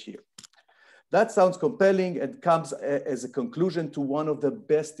page here. That sounds compelling and comes as a conclusion to one of the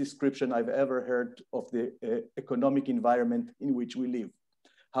best descriptions I've ever heard of the economic environment in which we live.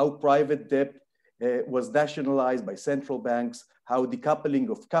 How private debt was nationalized by central banks, how decoupling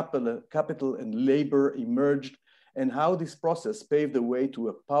of capital and labor emerged, and how this process paved the way to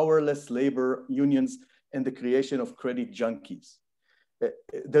a powerless labor unions and the creation of credit junkies.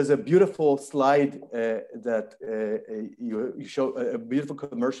 There's a beautiful slide that you show, a beautiful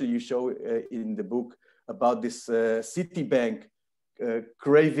commercial you show in the book about this Citibank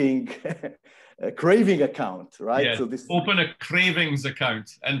craving account, right? Yeah, so this open a cravings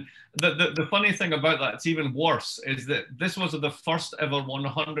account. And the funny thing about that, it's even worse, is that this was the first ever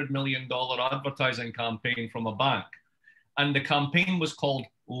 $100 million advertising campaign from a bank. And the campaign was called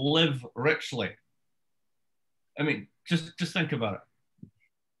Live Richly. I mean, just think about it.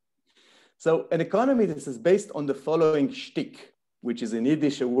 So an economy that is based on the following shtick, which is in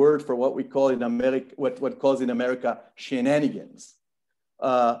Yiddish a word for what we call in America, what calls in America shenanigans.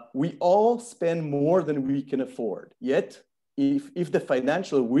 We all spend more than we can afford. Yet, if the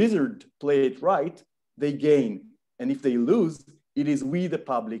financial wizard play it right, they gain. And if they lose, it is we, the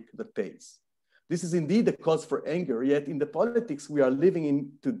public, that pays. This is indeed a cause for anger, yet in the politics we are living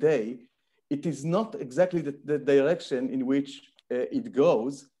in today, it is not exactly the direction in which it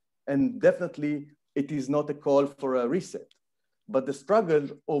goes. And definitely, it is not a call for a reset. But the struggle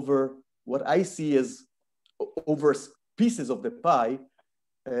over what I see as over pieces of the pie,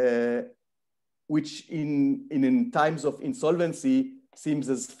 which in times of insolvency seems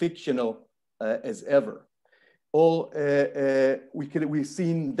as fictional as ever. We've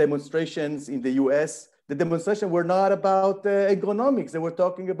seen demonstrations in the US. The demonstrations were not about Angrynomics. They were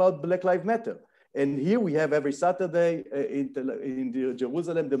talking about Black Lives Matter. And here we have every Saturday in the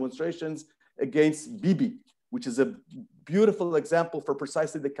Jerusalem demonstrations against Bibi, which is a beautiful example for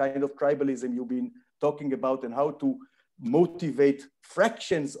precisely the kind of tribalism you've been talking about and how to motivate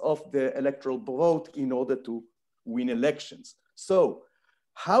fractions of the electoral vote in order to win elections. So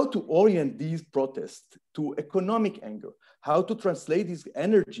how to orient these protests to economic anger, how to translate these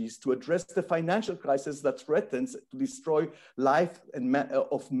energies to address the financial crisis that threatens to destroy life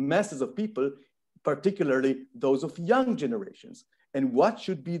of masses of people, particularly those of young generations, and what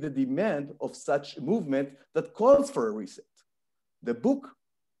should be the demand of such a movement that calls for a reset. The book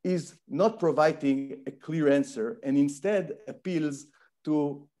is not providing a clear answer and instead appeals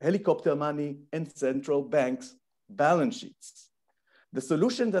to helicopter money and central banks' balance sheets. The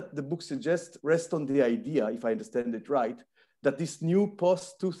solution that the book suggests rests on the idea, if I understand it right, that this new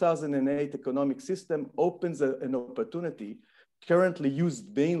post-2008 economic system opens an opportunity currently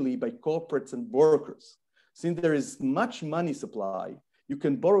used mainly by corporates and brokers. Since there is much money supply, you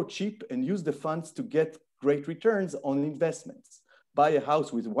can borrow cheap and use the funds to get great returns on investments. Buy a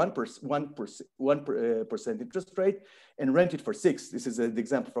house with 1% interest rate and rent it for 6%. This is an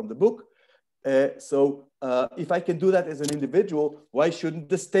example from the book. So if I can do that as an individual, why shouldn't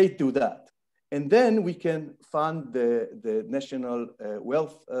the state do that? And then we can fund the National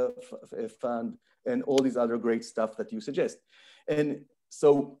Wealth Fund and all these other great stuff that you suggest. And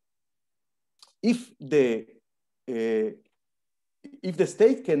so if the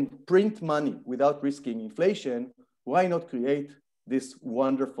state can print money without risking inflation, why not create this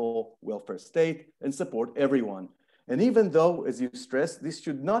wonderful welfare state and support everyone? And even though, as you stress, this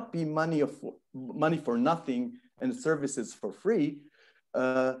should not be money for nothing and services for free,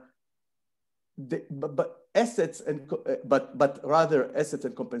 but rather assets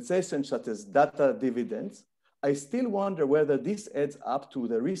and compensation such as data dividends, I still wonder whether this adds up to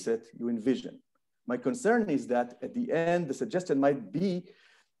the reset you envision. My concern is that at the end, the suggestion might be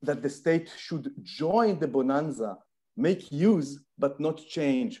that the state should join the bonanza, make use, but not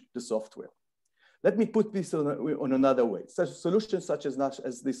change the software. Let me put this on another way. Such solutions such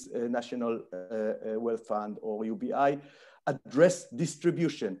as this National Wealth Fund or UBI address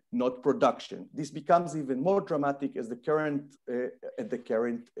distribution, not production. This becomes even more dramatic as the current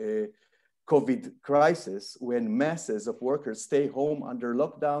COVID crisis, when masses of workers stay home under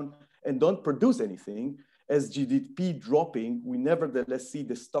lockdown and don't produce anything. As GDP dropping, we nevertheless see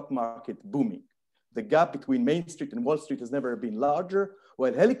the stock market booming. The gap between Main Street and Wall Street has never been larger,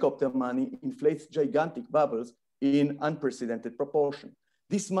 while helicopter money inflates gigantic bubbles in unprecedented proportion.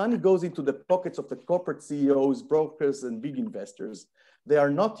 This money goes into the pockets of the corporate CEOs, brokers, and big investors. They are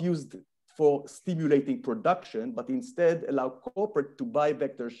not used for stimulating production, but instead allow corporate to buy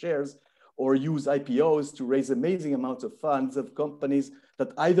back their shares or use IPOs to raise amazing amounts of funds of companies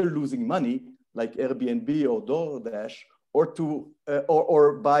that either losing money, like Airbnb or DoorDash,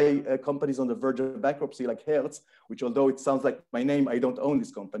 or buy companies on the verge of bankruptcy like Hertz, which although it sounds like my name, I don't own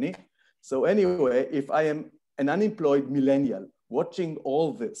this company. So anyway, if I am an unemployed millennial watching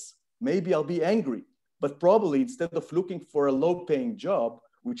all this, maybe I'll be angry, but probably instead of looking for a low-paying job,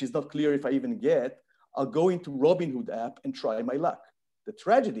 which is not clear if I even get, I'll go into Robinhood app and try my luck. The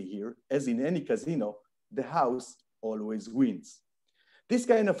tragedy here, as in any casino, the house always wins. Is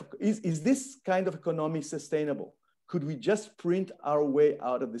this kind of economy sustainable? Could we just print our way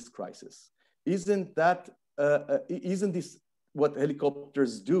out of this crisis? Isn't this what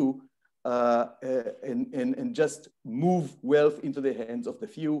helicopters do and just move wealth into the hands of the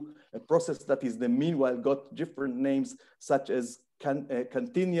few, a process that is the meanwhile got different names such as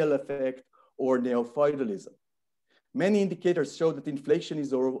continual effect or neo-feudalism. Many indicators show that inflation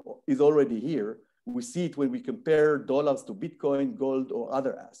is already here. We see it when we compare dollars to Bitcoin, gold, or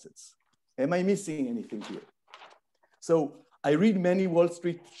other assets. Am I missing anything here? So I read many Wall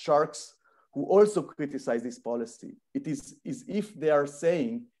Street sharks who also criticize this policy. It is as if they are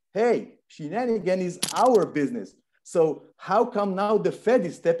saying, hey, shenanigan is our business. So how come now the Fed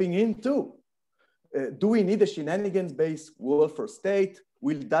is stepping in too? Do we need a shenanigans-based welfare state?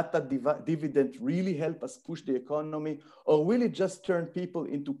 Will data dividend really help us push the economy? Or will it just turn people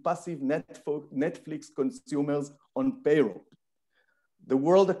into passive Netflix consumers on payroll? The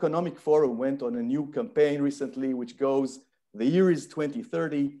World Economic Forum went on a new campaign recently, which goes, the year is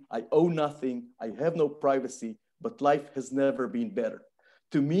 2030, I own nothing, I have no privacy, but life has never been better.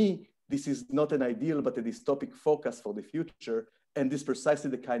 To me, this is not an ideal, but a dystopic focus for the future. And this is precisely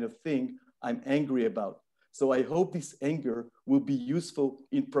the kind of thing I'm angry about. So I hope this anger will be useful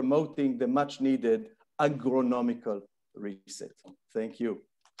in promoting the much needed agronomical reset. Thank you.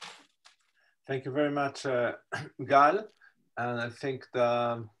 Thank you very much, Gal. And I think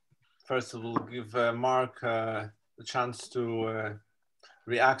first we'll give Mark the chance to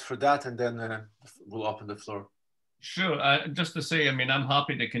react for that, and then we'll open the floor. Sure. Just to say, I mean, I'm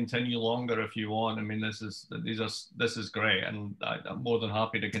happy to continue longer if you want. I mean, this is great, and I'm more than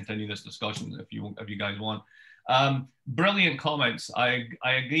happy to continue this discussion if you guys want. Brilliant comments. I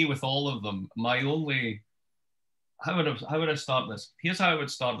agree with all of them. My only, how would I start this? Here's how I would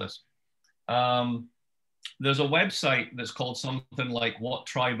start this. There's a website that's called something like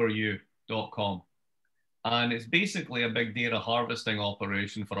whattribeareyou.com. And it's basically a big data harvesting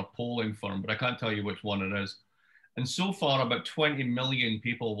operation for a polling firm, but I can't tell you which one it is. And so far, about 20 million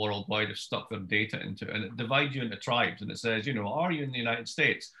people worldwide have stuck their data into it. And it divides you into tribes. And it says, you know, are you in the United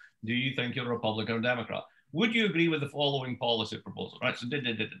States? Do you think you're a Republican or Democrat? Would you agree with the following policy proposal? Right? So,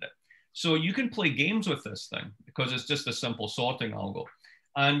 So you can play games with this thing because it's just a simple sorting algo.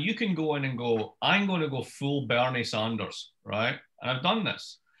 And you can go in and go, I'm going to go full Bernie Sanders, right? And I've done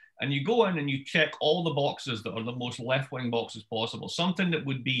this. And you go in and you check all the boxes that are the most left-wing boxes possible, something that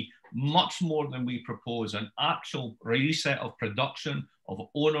would be much more than we propose, an actual reset of production, of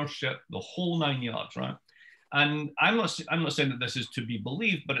ownership, the whole 9 yards, right? And I'm not saying that this is to be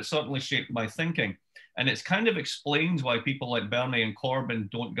believed, but it certainly shaped my thinking. And it kind of explains why people like Bernie and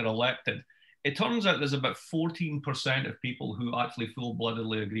Corbyn don't get elected. It turns out there's about 14% of people who actually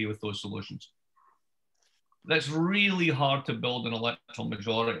full-bloodedly agree with those solutions. That's really hard to build an electoral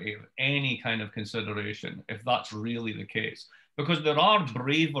majority of any kind of consideration if that's really the case. Because there are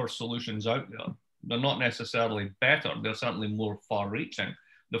braver solutions out there. They're not necessarily better. They're certainly more far-reaching.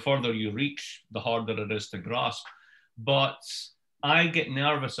 The further you reach, the harder it is to grasp. But I get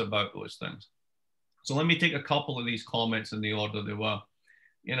nervous about those things. So let me take a couple of these comments in the order they were.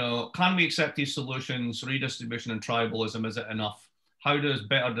 You know, can we accept these solutions? Redistribution and tribalism, is it enough? How does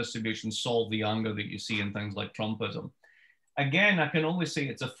better distribution solve the anger that you see in things like Trumpism? Again, I can only say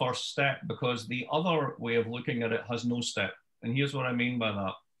it's a first step because the other way of looking at it has no step. And here's what I mean by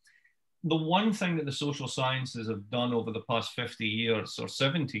that. the one thing that the social sciences have done over the past 50 years or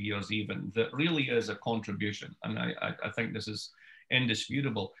 70 years even, that really is a contribution, and I think this is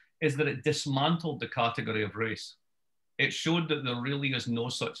indisputable, is that it dismantled the category of race. It showed that there really is no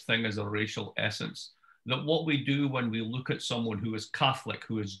such thing as a racial essence. That what we do when we look at someone who is Catholic,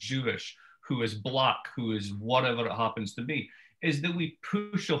 who is Jewish, who is Black, who is whatever it happens to be, is that we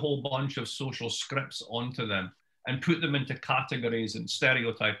push a whole bunch of social scripts onto them and put them into categories and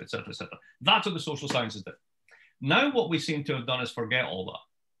stereotype, et cetera, et cetera. That's what the social sciences did. Now what we seem to have done is forget all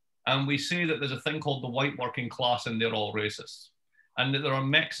that. And we say that there's a thing called the white working class and they're all racists. And that there are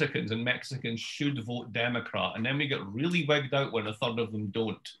Mexicans and Mexicans should vote Democrat. And then we get really wigged out when a third of them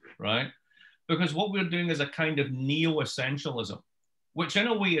don't, right? Because what we're doing is a kind of neo-essentialism, which in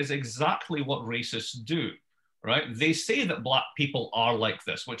a way is exactly what racists do, right? They say that Black people are like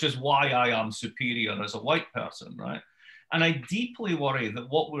this, which is why I am superior as a white person, right? And I deeply worry that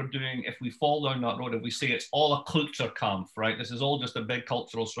what we're doing, if we fall down that road, if we say it's all a culture camp, right? This is all just a big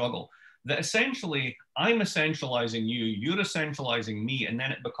cultural struggle, that essentially I'm essentializing you, you're essentializing me, and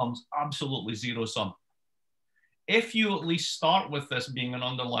then it becomes absolutely zero sum. If you at least start with this being an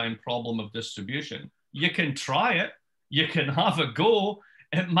underlying problem of distribution, you can try it, you can have a go.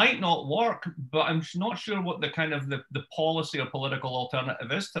 It might not work, but I'm not sure what the kind of the policy or political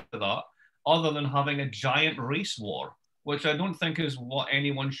alternative is to that, other than having a giant race war, which I don't think is what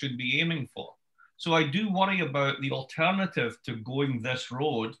anyone should be aiming for. So I do worry about the alternative to going this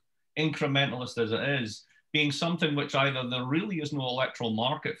road, incrementalist as it is, being something which either there really is no electoral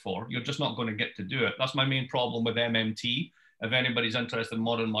market for, you're just not going to get to do it. That's my main problem with MMT. If anybody's interested in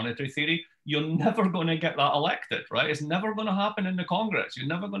modern monetary theory, you're never going to get that elected, right? It's never going to happen in the Congress. You're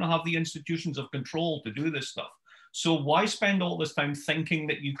never going to have the institutions of control to do this stuff. So why spend all this time thinking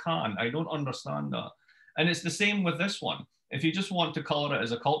that you can? I don't understand that. And it's the same with this one. If you just want to color it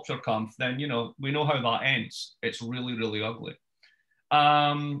as a culture camp, then, you know, we know how that ends. It's really, really ugly.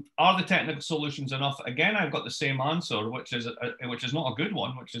 Are the technical solutions enough? Again, I've got the same answer, which is not a good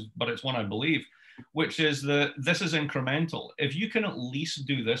one, but it's one I believe, which is that this is incremental. If you can at least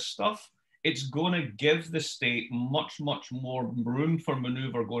do this stuff, it's going to give the state much, much more room for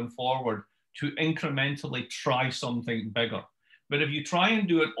maneuver going forward to incrementally try something bigger. But if you try and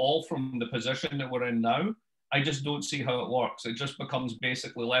do it all from the position that we're in now, I just don't see how it works. It just becomes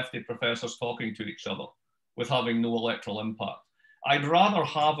basically lefty professors talking to each other with having no electoral impact. I'd rather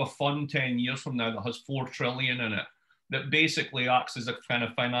have a fund 10 years from now that has 4 trillion in it, that basically acts as a kind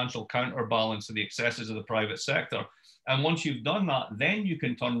of financial counterbalance to the excesses of the private sector. And once you've done that, then you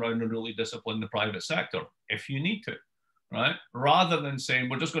can turn around and really discipline the private sector if you need to, right? Rather than saying,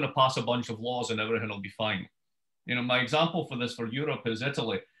 we're just going to pass a bunch of laws and everything will be fine. You know, my example for this for Europe is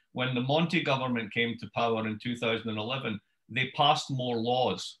Italy. When the Monti government came to power in 2011, they passed more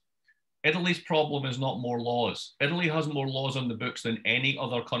laws. Italy's problem is not more laws. Italy has more laws on the books than any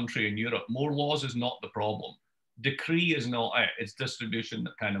other country in Europe. More laws is not the problem. Decree is not it. It's distribution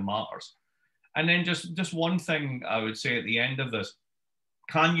that kind of matters. And then just one thing I would say at the end of this,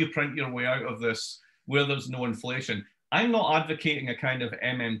 can you print your way out of this where there's no inflation? I'm not advocating a kind of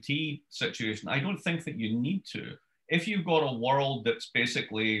MMT situation. I don't think that you need to. If you've got a world that's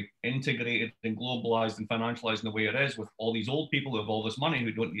basically integrated and globalized and financialized in the way it is, with all these old people who have all this money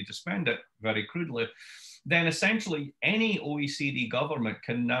who don't need to spend it, very crudely, then essentially any OECD government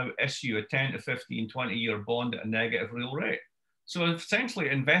can now issue a 10 to 15, 20-year bond at a negative real rate. So essentially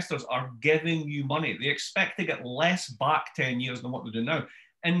investors are giving you money. They expect to get less back 10 years than what they do now.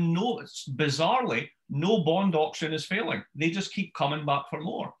 And no, bizarrely, no bond auction is failing. They just keep coming back for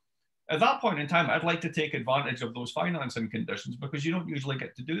more. At that point in time, I'd like to take advantage of those financing conditions because you don't usually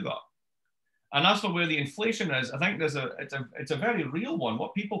get to do that. And as for where the inflation is, I think it's a very real one.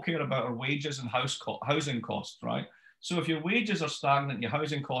 What people care about are wages and housing costs, right? So if your wages are stagnant, your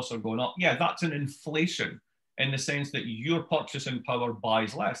housing costs are going up, yeah, that's an inflation in the sense that your purchasing power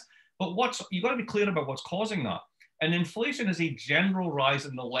buys less. But you've got to be clear about what's causing that. And inflation is a general rise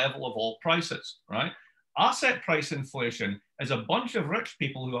in the level of all prices, right? Asset price inflation is a bunch of rich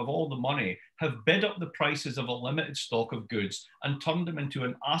people who have all the money have bid up the prices of a limited stock of goods and turned them into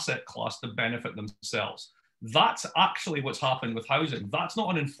an asset class to benefit themselves. That's actually what's happened with housing. That's not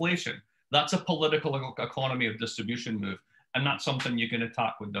an inflation. That's a political economy of distribution move. And that's something you can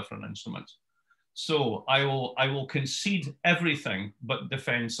attack with different instruments. So I will concede everything, but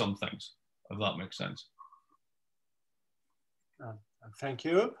defend some things, if that makes sense. Thank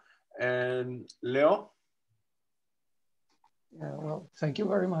you. And Leo? Yeah, well, thank you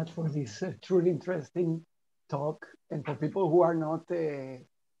very much for this truly interesting talk. And for people who are not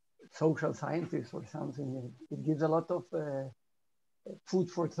social scientists or something, it gives a lot of food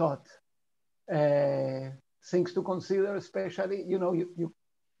for thought. things to consider, especially, you know,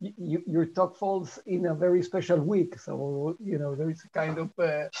 your talk falls in a very special week. So, you know, there is a kind of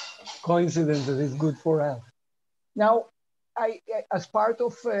coincidence that is good for us. Now, as part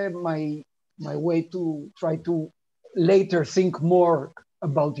of my way to try to later think more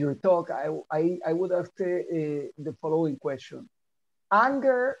about your talk, I would ask the following question.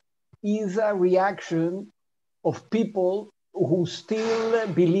 Anger is a reaction of people who still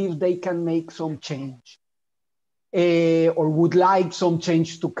believe they can make some change. Or would like some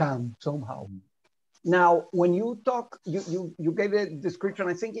change to come somehow. Now, when you talk, you gave a description,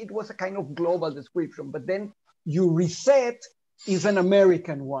 I think it was a kind of global description, but then you reset is an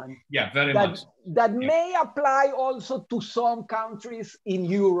American one. Yeah, very much. That may apply also to some countries in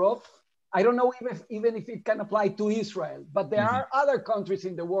Europe. I don't know even if it can apply to Israel, but there are other countries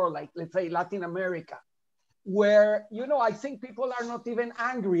in the world, like let's say Latin America, where, you know, I think people are not even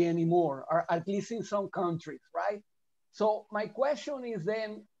angry anymore, or at least in some countries, right? So my question is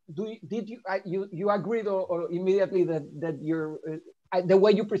then, did you agreed or immediately that your the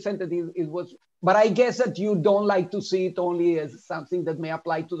way you presented it was, but I guess that you don't like to see it only as something that may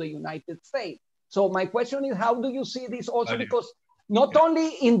apply to the United States. So my question is, how do you see this also? Because not only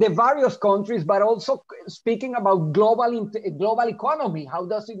in the various countries, but also speaking about global economy. How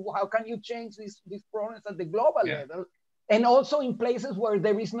can you change these problems at the global level? And also in places where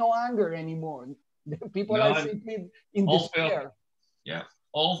there is no anger anymore. People are simply in despair. Yeah,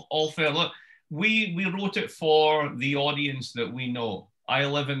 all fair. Look, we wrote it for the audience that we know. I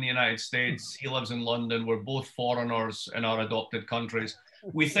live in the United States, he lives in London. We're both foreigners in our adopted countries.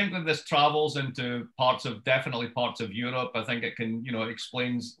 We think that this travels into definitely parts of Europe. I think it can, you know, it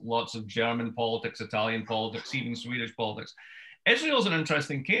explains lots of German politics, Italian politics, even Swedish politics. Israel's an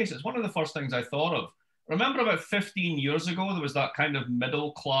interesting case. It's one of the first things I thought of. Remember about 15 years ago, there was that kind of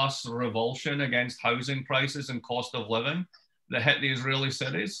middle-class revulsion against housing prices and cost of living that hit the Israeli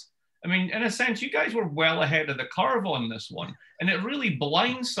cities. I mean, in a sense, you guys were well ahead of the curve on this one. And it really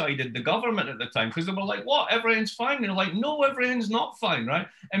blindsided the government at the time because they were like, what, everything's fine? And they're like, no, everything's not fine, right?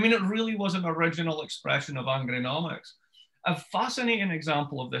 I mean, it really was an original expression of Angrynomics. A fascinating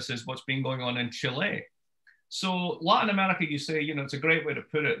example of this is what's been going on in Chile. So Latin America, you say, you know, it's a great way to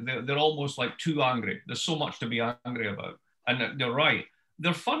put it. They're almost like too angry. There's so much to be angry about. And they're right.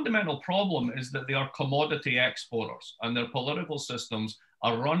 Their fundamental problem is that they are commodity exporters and their political systems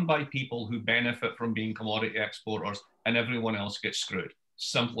are run by people who benefit from being commodity exporters and everyone else gets screwed.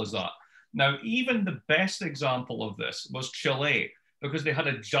 Simple as that. Now, even the best example of this was Chile, because they had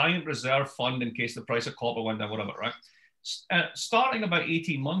a giant reserve fund in case the price of copper went down, whatever, right? Starting about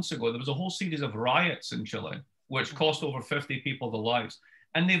 18 months ago, there was a whole series of riots in Chile, which cost over 50 people their lives.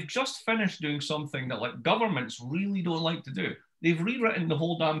 And they've just finished doing something that like governments really don't like to do. They've rewritten the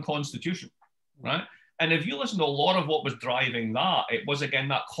whole damn constitution, right? And if you listen to a lot of what was driving that, it was, again,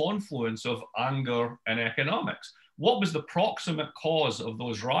 that confluence of anger and economics. What was the proximate cause of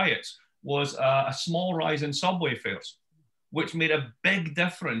those riots was a small rise in subway fares, which made a big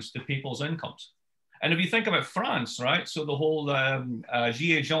difference to people's incomes. And if you think about France, right? So the whole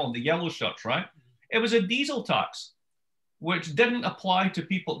Gilets jaunes, the yellow shirts, right? It was a diesel tax, which didn't apply to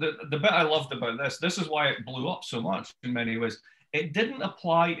people. The bit I loved about this is why it blew up so much in many ways. It didn't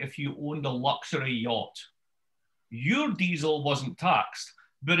apply if you owned a luxury yacht. Your diesel wasn't taxed,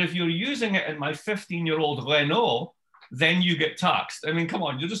 but if you're using it in my 15-year-old Renault, then you get taxed. I mean, come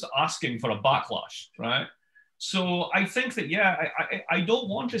on, you're just asking for a backlash, right? So I think that, yeah, I don't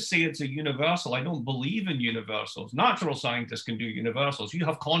want to say it's a universal. I don't believe in universals. Natural scientists can do universals. You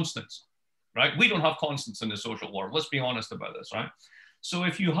have constants, right? We don't have constants in the social world. Let's be honest about this, right? So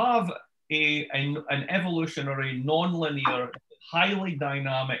if you have an evolutionary, non-linear, highly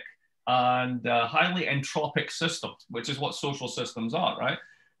dynamic and highly entropic system, which is what social systems are, right?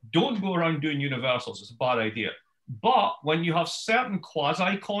 Don't go around doing universals. It's a bad idea. But when you have certain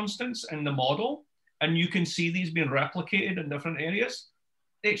quasi-constants in the model, and you can see these being replicated in different areas,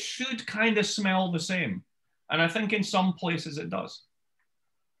 it should kind of smell the same. And I think in some places it does.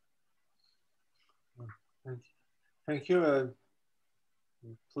 Thank you.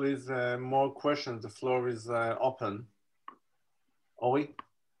 Please, more questions. The floor is open. Owi?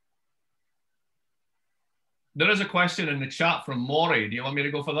 There is a question in the chat from Maury. Do you want me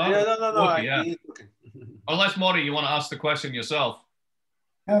to go for that? Yeah, no. Okay, yeah. Unless, Maury, you want to ask the question yourself.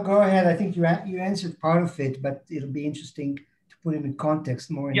 No, go ahead. I think you answered part of it, but it'll be interesting to put it in context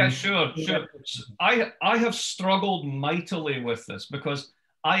more. Yeah, sure. I have struggled mightily with this because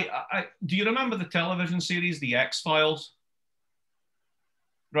do you remember the television series, The X-Files?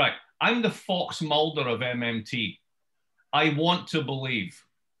 Right. I'm the Fox Mulder of MMT. I want to believe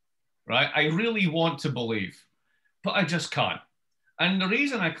right? I really want to believe, but I just can't. And the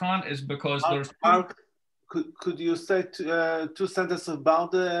reason I can't is because there's... Mark, could you say two sentences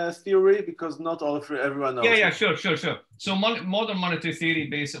about the theory? Because not all of everyone knows. Yeah, sure. So modern monetary theory,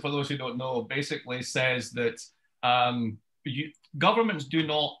 basically, for those who don't know, basically says that governments do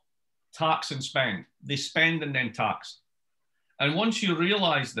not tax and spend. They spend and then tax. And once you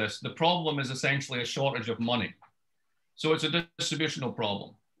realize this, the problem is essentially a shortage of money. So it's a distributional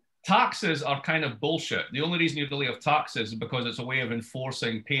problem. Taxes are kind of bullshit. The only reason you really have taxes is because it's a way of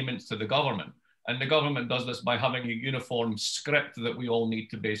enforcing payments to the government. And the government does this by having a uniform script that we all need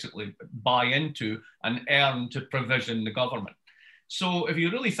to basically buy into and earn to provision the government. So if you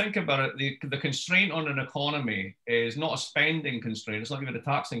really think about it, the constraint on an economy is not a spending constraint. It's not even a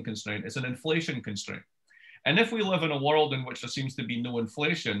taxing constraint. It's an inflation constraint. And if we live in a world in which there seems to be no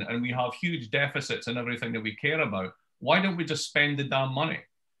inflation and we have huge deficits in everything that we care about, why don't we just spend the damn money?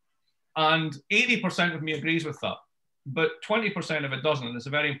 And 80% of me agrees with that, but 20% of it doesn't. And it's a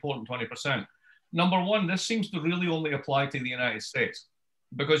very important 20%. Number one, this seems to really only apply to the United States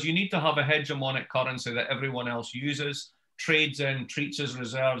because you need to have a hegemonic currency that everyone else uses, trades in, treats as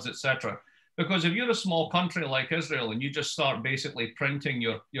reserves, etc. Because if you're a small country like Israel and you just start basically printing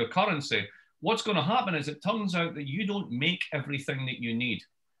your currency, what's going to happen is it turns out that you don't make everything that you need.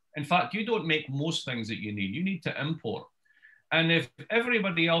 In fact, you don't make most things that you need. You need to import. And if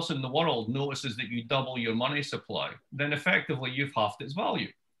everybody else in the world notices that you double your money supply, then effectively you've halved its value.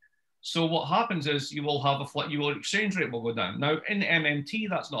 So what happens is you will have your exchange rate will go down. Now in MMT,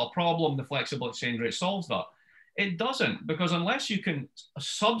 that's not a problem. The flexible exchange rate solves that. It doesn't, because unless you can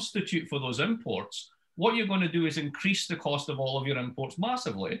substitute for those imports, what you're going to do is increase the cost of all of your imports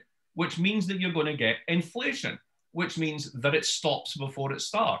massively, which means that you're going to get inflation, which means that it stops before it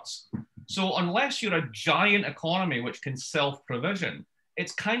starts. So unless you're a giant economy which can self-provision,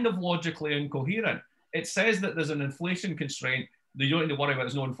 it's kind of logically incoherent. It says that there's an inflation constraint that you don't need to worry about,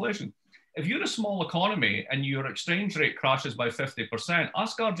 there's no inflation. If you're a small economy and your exchange rate crashes by 50%,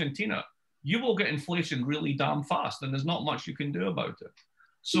 ask Argentina, you will get inflation really damn fast and there's not much you can do about it.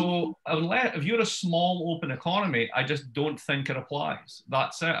 So unless, if you're a small open economy, I just don't think it applies.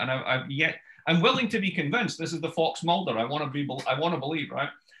 That's it. And I'm willing to be convinced. This is the Fox Mulder. I want to believe, right?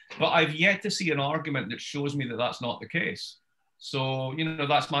 But I've yet to see an argument that shows me that that's not the case. So, you know,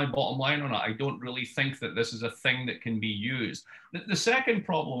 that's my bottom line on it. I don't really think that this is a thing that can be used. The second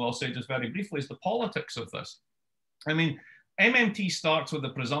problem I'll say just very briefly is the politics of this. I mean, MMT starts with the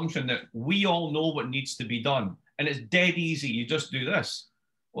presumption that we all know what needs to be done and it's dead easy. You just do this.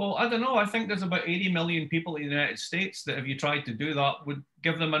 Well, I don't know. I think there's about 80 million people in the United States that if you tried to do that would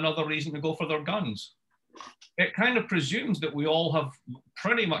give them another reason to go for their guns. It kind of presumes that we all have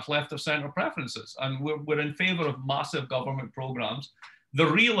pretty much left of center preferences and we're in favor of massive government programs. The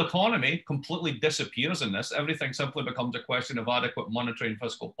real economy completely disappears in this. Everything simply becomes a question of adequate monetary and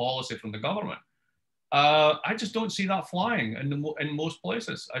fiscal policy from the government. I just don't see that flying in most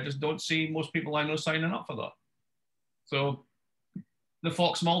places. I just don't see most people I know signing up for that. So the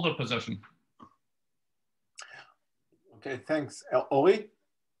Fox Mulder position. Okay, thanks. Owi?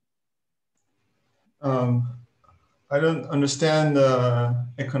 I don't understand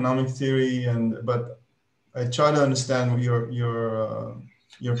economic theory, but I try to understand your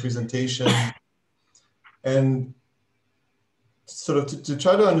presentation, and sort of to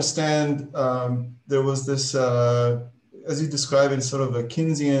try to understand. There was this, as you described it, sort of a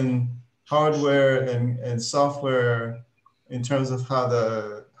Keynesian hardware and software in terms of how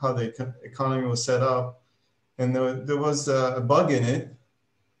the economy was set up, and there was a bug in it.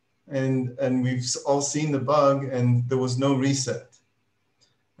 And we've all seen the bug, and there was no reset.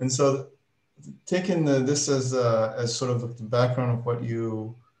 And so, taking this as sort of the background of what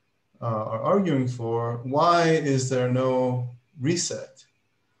you are arguing for, why is there no reset?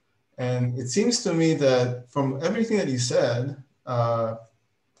 And it seems to me that from everything that you said,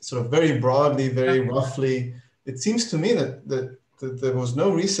 sort of very broadly, very roughly, it seems to me that there was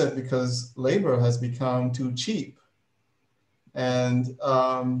no reset because labor has become too cheap. And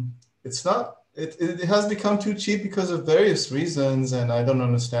it's not, it has become too cheap because of various reasons, and I don't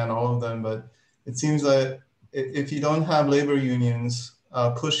understand all of them, but it seems that if you don't have labor unions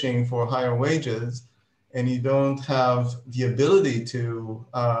pushing for higher wages, and you don't have the ability to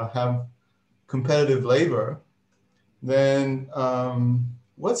have competitive labor, then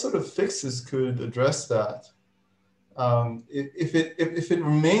what sort of fixes could address that? If it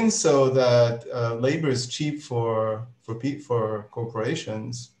remains so that labor is cheap for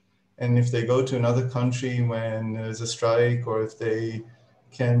corporations, and if they go to another country when there's a strike, or if they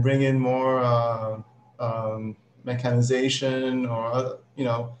can bring in more mechanization, or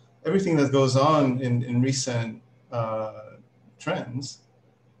everything that goes on in recent trends,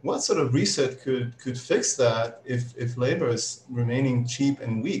 what sort of reset could fix that if labor is remaining cheap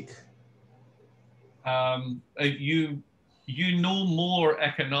and weak? You know more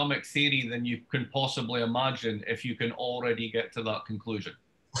economic theory than you can possibly imagine if you can already get to that conclusion,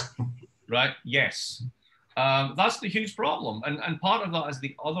 right? Yes. That's the huge problem. And part of that is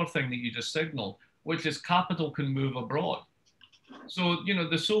the other thing that you just signaled, which is capital can move abroad. So, you know,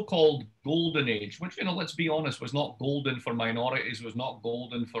 the so-called golden age, which, you know, let's be honest, was not golden for minorities, was not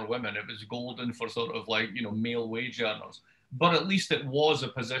golden for women. It was golden for sort of like, you know, male wage earners. But at least it was a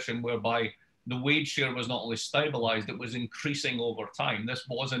position whereby the wage share was not only stabilized, it was increasing over time. This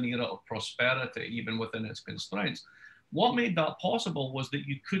was an era of prosperity, even within its constraints. What made that possible was that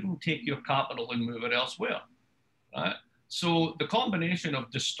you couldn't take your capital and move it elsewhere, right? So the combination of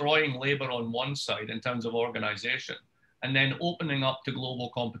destroying labor on one side in terms of organization, and then opening up to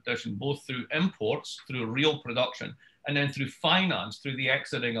global competition, both through imports, through real production, and then through finance, through the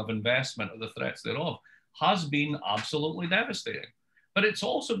exiting of investment or the threats thereof, has been absolutely devastating. But it's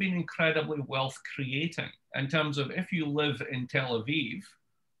also been incredibly wealth creating in terms of if you live in Tel Aviv,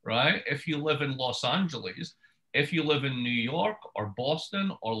 right? If you live in Los Angeles, if you live in New York or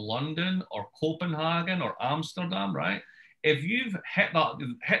Boston or London or Copenhagen or Amsterdam, right? If you've hit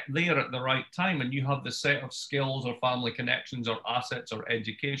there at the right time and you have the set of skills or family connections or assets or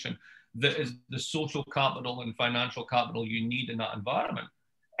education that is the social capital and financial capital you need in that environment,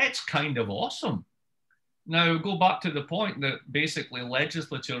 it's kind of awesome. Now, go back to the point that basically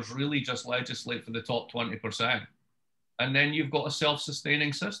legislatures really just legislate for the top 20%. And then you've got a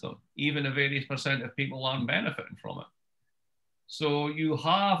self-sustaining system, even if 80% of people aren't benefiting from it. So you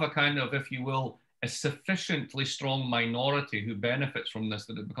have a kind of, if you will, a sufficiently strong minority who benefits from this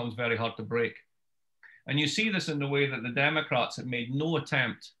that it becomes very hard to break. And you see this in the way that the Democrats have made no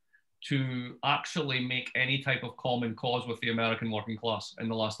attempt to actually make any type of common cause with the American working class in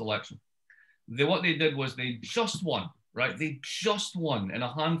the last election. What they did was they just won, right? They just won in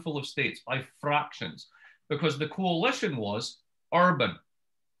a handful of states by fractions because the coalition was urban,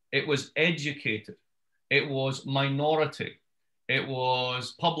 it was educated, it was minority, it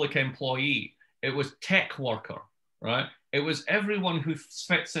was public employee, it was tech worker, right? It was everyone who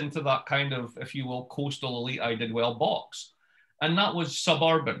fits into that kind of, if you will, coastal elite I did well box. And that was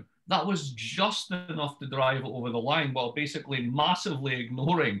suburban. That was just enough to drive it over the line while basically massively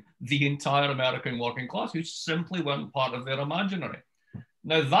ignoring the entire American working class who simply weren't part of their imaginary.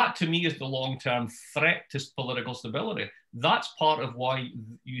 Now that to me is the long-term threat to political stability. That's part of why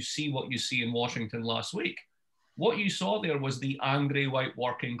you see what you see in Washington last week. What you saw there was the angry white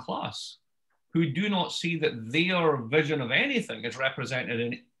working class who do not see that their vision of anything is represented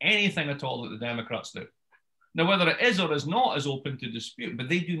in anything at all that the Democrats do. Now, whether it is or is not is open to dispute, but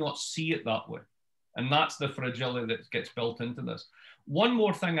they do not see it that way. And that's the fragility that gets built into this. One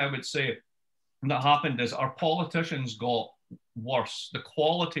more thing I would say that happened is our politicians got worse. The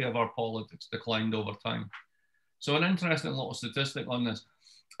quality of our politics declined over time. So an interesting little statistic on this.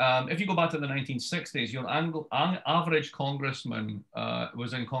 If you go back to the 1960s, your average congressman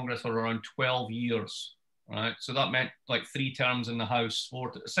was in Congress for around 12 years, right? So that meant like 3 terms in the House,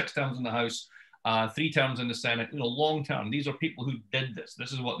 6 terms in the House, 3 terms in the Senate, you know, long term. These are people who did this.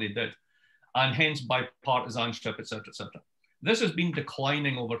 This is what they did. And hence bipartisanship, et cetera, et cetera. This has been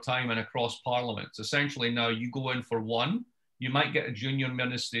declining over time and across parliaments. Essentially now you go in for 1, you might get a junior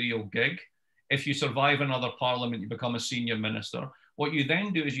ministerial gig. If you survive another parliament, you become a senior minister. What you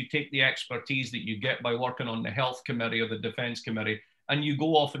then do is you take the expertise that you get by working on the health committee or the defense committee, and you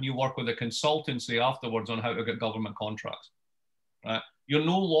go off and you work with a consultancy afterwards on how to get government contracts. Right? You're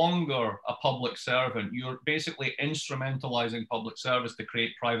no longer a public servant. You're basically instrumentalizing public service to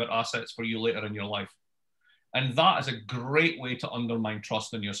create private assets for you later in your life. And that is a great way to undermine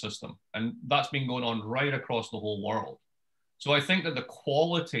trust in your system. And that's been going on right across the whole world. So I think that the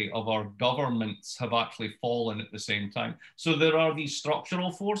quality of our governments have actually fallen at the same time. So there are these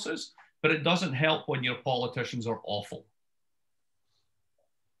structural forces, but it doesn't help when your politicians are awful.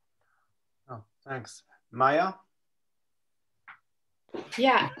 Oh, thanks. Maya?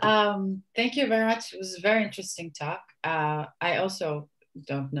 Yeah, thank you very much. It was a very interesting talk. I also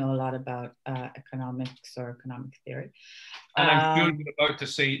don't know a lot about economics or economic theory. And I'm sure you're about to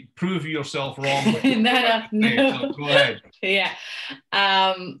say, prove yourself wrong. No. So go ahead. Yeah,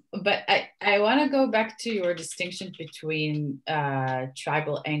 but I want to go back to your distinction between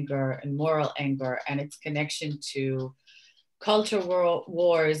tribal anger and moral anger and its connection to culture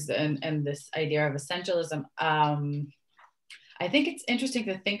wars and this idea of essentialism. I think it's interesting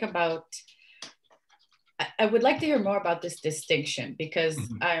to think about, I would like to hear more about this distinction, because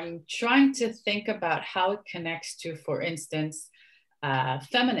I'm trying to think about how it connects to, for instance,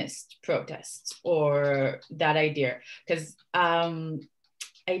 feminist protests or that idea, because I'm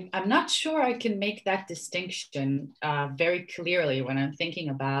not sure I can make that distinction very clearly when I'm thinking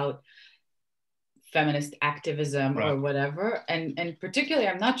about feminist activism or whatever. And particularly,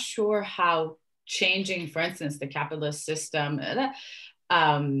 I'm not sure how changing, for instance, the capitalist system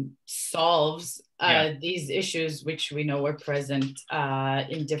solves these issues, which we know are present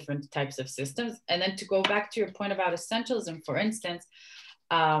in different types of systems. And then to go back to your point about essentialism, for instance,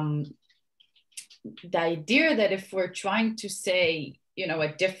 the idea that if we're trying to say, you know,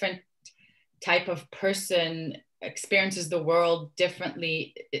 a different type of person experiences the world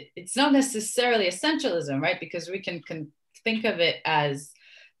differently, it's not necessarily essentialism, right? Because we can think of it as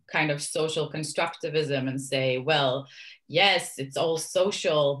kind of social constructivism and say, well, yes, it's all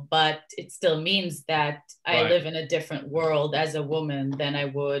social, but it still means that I live in a different world as a woman than I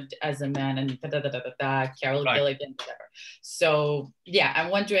would as a man, and Carol Gilligan, whatever. So yeah, I'm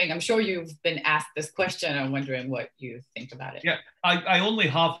wondering, I'm sure you've been asked this question. I'm wondering what you think about it. Yeah, I only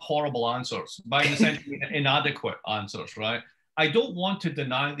have horrible answers, by essentially inadequate answers, right? I don't want to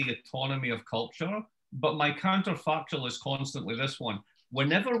deny the autonomy of culture, but my counterfactual is constantly this one.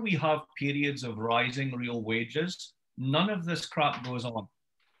 Whenever we have periods of rising real wages, none of this crap goes on.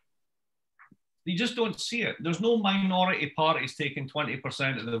 You just don't see it. There's no minority parties taking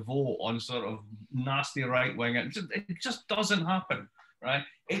 20% of the vote on sort of nasty right wing. It just doesn't happen, right?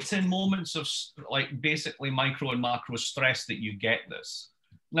 It's in moments of like basically micro and macro stress that you get this.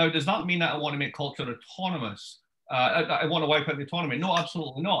 Now, does that mean that I want to make culture autonomous? I want to wipe out the autonomy? No,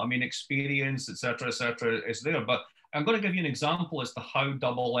 absolutely not. I mean, experience, et cetera, is there. But I'm going to give you an example as to how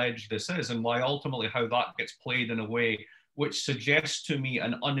double-edged this is and why ultimately how that gets played in a way which suggests to me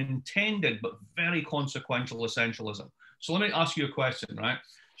an unintended but very consequential essentialism. So let me ask you a question, right?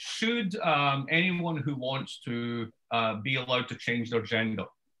 Should anyone who wants to be allowed to change their gender?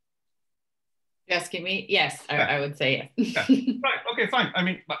 You're asking me? Yes, I would say yes. Right, okay, fine. I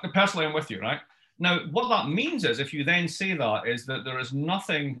mean, personally, I'm with you, right? Now, what that means is, if you then say that, is that there is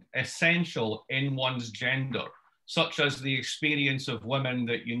nothing essential in one's gender, such as the experience of women,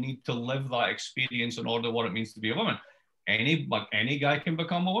 that you need to live that experience in order what it means to be a woman. Any guy can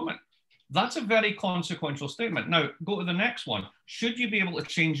become a woman. That's a very consequential statement. Now, go to the next one. Should you be able to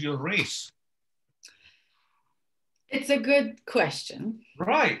change your race? It's a good question.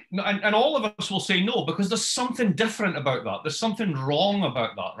 Right. And all of us will say no, because there's something different about that. There's something wrong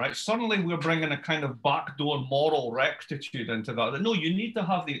about that, right? Suddenly we're bringing a kind of backdoor moral rectitude into that. No, you need to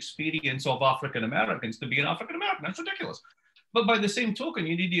have the experience of African Americans to be an African American. That's ridiculous. But by the same token,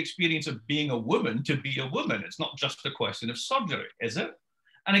 you need the experience of being a woman to be a woman. It's not just a question of surgery, is it?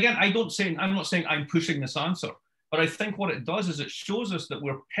 And again, I'm not saying I'm pushing this answer, but I think what it does is it shows us that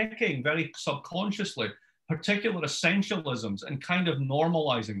we're picking very subconsciously particular essentialisms and kind of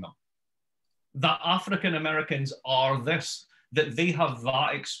normalizing them. That African Americans are this, that they have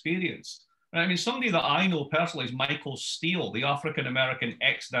that experience. I mean, somebody that I know personally is Michael Steele, the African American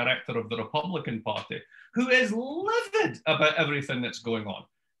ex-director of the Republican Party, who is livid about everything that's going on.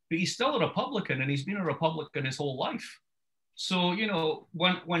 But he's still a Republican, and he's been a Republican his whole life. So, you know,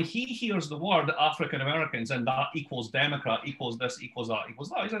 when he hears the word African Americans and that equals Democrat, equals this, equals that,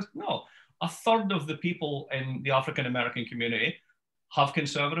 he says, no. A third of the people in the African American community have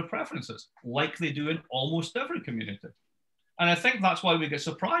conservative preferences, like they do in almost every community. And I think that's why we get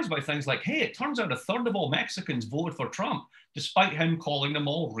surprised by things like, hey, it turns out a third of all Mexicans voted for Trump, despite him calling them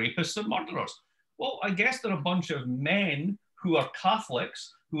all rapists and murderers. Well, I guess they're a bunch of men who are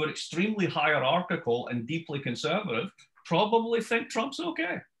Catholics, who are extremely hierarchical and deeply conservative, probably think Trump's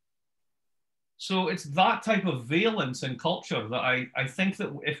okay. So it's that type of valence in culture that I think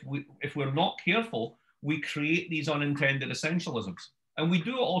that if we're not careful, we create these unintended essentialisms. And we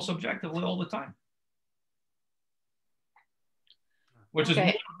do it all subjectively all the time. Which is more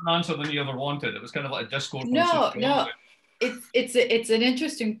of an answer than you ever wanted. It was kind of like a discourse. No. It's an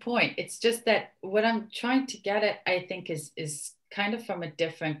interesting point. It's just that what I'm trying to get at, I think, is kind of from a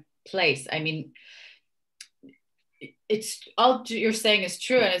different place. I mean, it's all you're saying is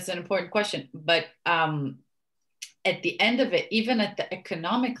true, and it's an important question. But at the end of it, even at the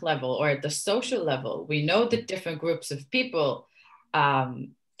economic level or at the social level, we know that different groups of people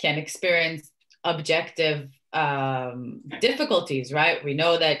can experience objective difficulties, right? We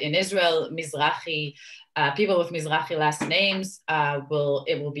know that in Israel, Mizrahi people with Mizrahi last names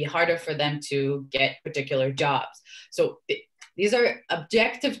it will be harder for them to get particular jobs. So these are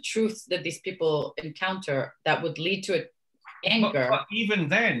objective truths that these people encounter that would lead to anger. But even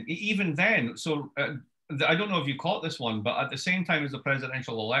then, so I don't know if you caught this one, but at the same time as the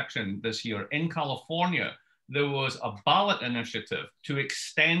presidential election this year in California, there was a ballot initiative to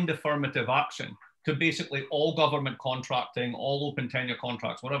extend affirmative action to basically all government contracting, all open tenure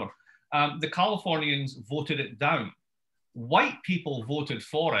contracts, whatever. The Californians voted it down. White people voted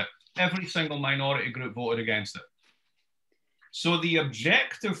for it. Every single minority group voted against it. So the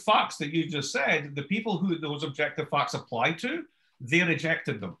objective facts that you just said, the people who those objective facts apply to, they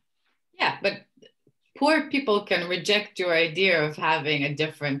rejected them. Yeah, but poor people can reject your idea of having a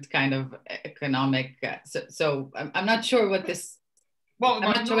different kind of economic. So I'm not sure what this. Well, I'm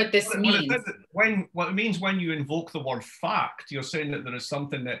not sure what this means. What it means when you invoke the word fact, you're saying that there is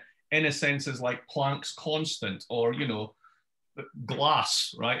something that, in a sense, is like Planck's constant, or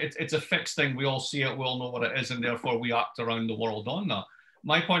glass, right? It's a fixed thing. We all see it. We all know what it is, and therefore we act around the world on that.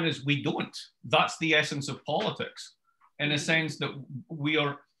 My point is, we don't. That's the essence of politics, in a sense that we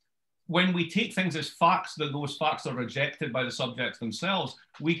are. When we take things as facts, that those facts are rejected by the subjects themselves,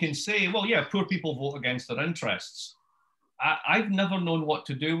 we can say, well, yeah, poor people vote against their interests. I've never known what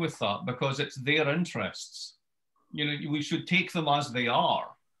to do with that, because it's their interests. We should take them as they are.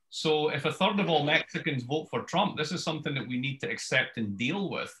 So if a third of all Mexicans vote for Trump, this is something that we need to accept and deal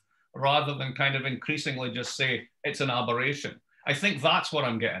with, rather than kind of increasingly just say it's an aberration. I think that's what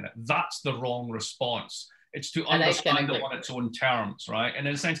I'm getting at. That's the wrong response. It's to understand it on its own terms, right? And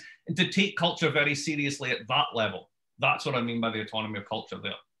in a sense, to take culture very seriously at that level. That's what I mean by the autonomy of culture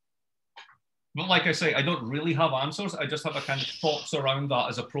there. But like I say, I don't really have answers. I just have a kind of thoughts around that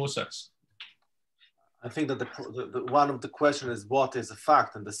as a process. I think that the one of the question is what is a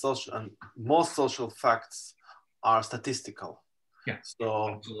fact, and most social facts are statistical. Yeah.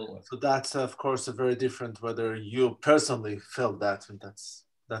 So that's of course a very different whether you personally felt that, and that's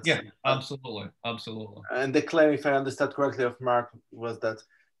yeah, absolutely. And the claim, if I understand correctly, of Mark was that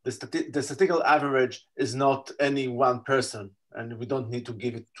the statistical average is not any one person, and we don't need to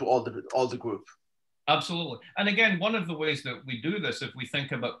give it to all the group. Absolutely. And again, one of the ways that we do this, if we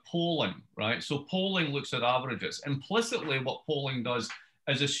think about polling, right? So polling looks at averages. Implicitly, what polling does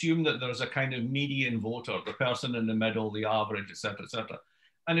is assume that there's a kind of median voter, the person in the middle, the average, et cetera, et cetera.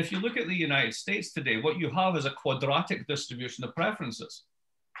 And if you look at the United States today, what you have is a quadratic distribution of preferences,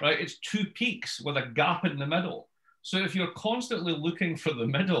 right? It's two peaks with a gap in the middle. So if you're constantly looking for the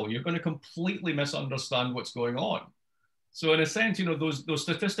middle, you're going to completely misunderstand what's going on. So in a sense, those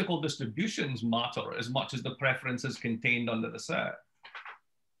statistical distributions matter as much as the preferences contained under the set.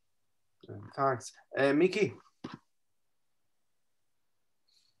 Thanks. Mickey?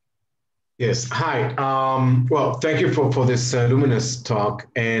 Yes, hi. Well, thank you for this luminous talk.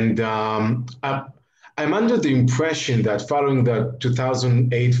 And I'm under the impression that following the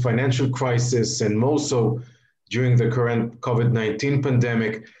 2008 financial crisis and more so during the current COVID-19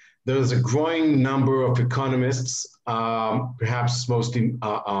 pandemic, there's a growing number of economists, perhaps mostly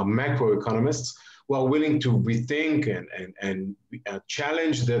macroeconomists, who are willing to rethink and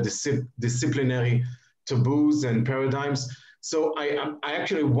challenge the disciplinary taboos and paradigms. So I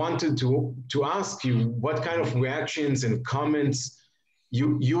actually wanted to ask you what kind of reactions and comments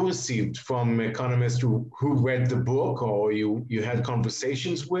you received from economists who read the book or you had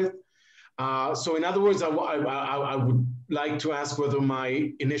conversations with. So in other words, I would like to ask whether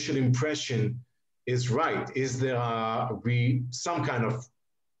my initial impression is right. Is there some kind of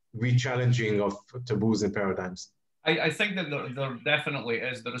re-challenging of taboos and paradigms? I think that there definitely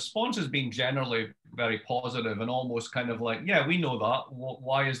is. The response has been generally very positive and almost kind of like, yeah, we know that.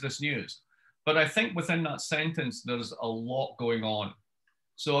 Why is this news? But I think within that sentence, there's a lot going on.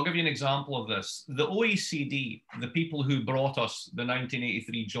 So I'll give you an example of this. The OECD, the people who brought us the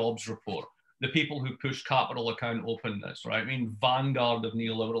 1983 jobs report, the people who pushed capital account openness, right? I mean, vanguard of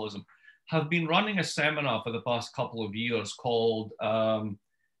neoliberalism, have been running a seminar for the past couple of years called,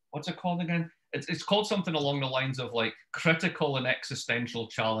 what's it called again? It's called something along the lines of like critical and existential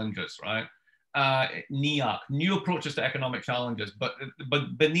challenges, right? NEAC, new approaches to economic challenges. But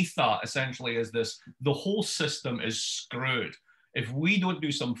beneath that essentially is this, the whole system is screwed. If we don't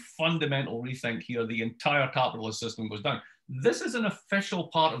do some fundamental rethink here, the entire capitalist system goes down. This is an official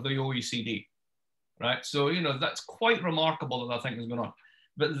part of the OECD, right? So, that's quite remarkable that I think is going on.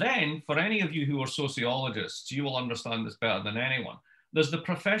 But then for any of you who are sociologists, you will understand this better than anyone. There's the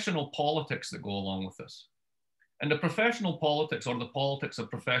professional politics that go along with this. And the professional politics, or the politics of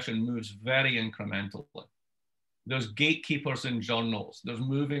profession, moves very incrementally. There's gatekeepers in journals. There's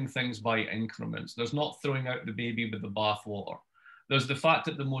moving things by increments. There's not throwing out the baby with the bathwater. There's the fact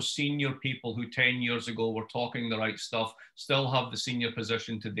that the most senior people who 10 years ago were talking the right stuff still have the senior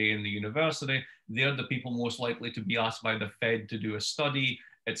position today in the university. They're the people most likely to be asked by the Fed to do a study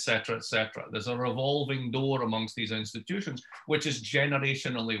etc., etc. There's a revolving door amongst these institutions, which is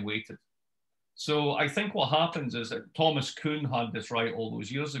generationally weighted. So I think what happens is that Thomas Kuhn had this right all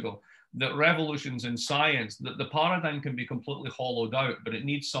those years ago, that revolutions in science, that the paradigm can be completely hollowed out, but it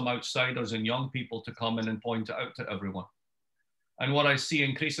needs some outsiders and young people to come in and point it out to everyone. And what I see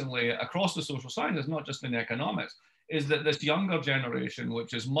increasingly across the social sciences, not just in economics, is that this younger generation,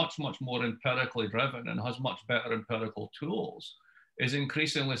 which is much, much more empirically driven and has much better empirical tools, is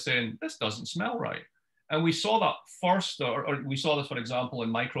increasingly saying, this doesn't smell right. And we saw that first, or we saw this, for example, in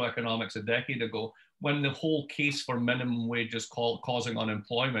microeconomics a decade ago, when the whole case for minimum wages causing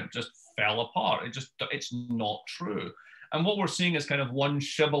unemployment just fell apart. It's not true. And what we're seeing is kind of one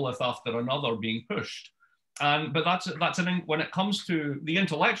shibboleth after another being pushed. But when it comes to the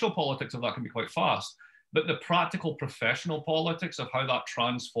intellectual politics of that can be quite fast, but the practical professional politics of how that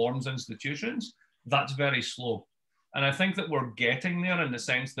transforms institutions, that's very slow. And I think that we're getting there in the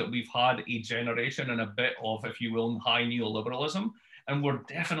sense that we've had a generation and a bit of, if you will, high neoliberalism, and we're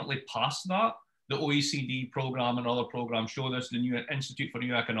definitely past that. The OECD program and other programs show this, the new Institute for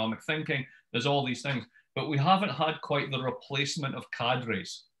New Economic Thinking, there's all these things, but we haven't had quite the replacement of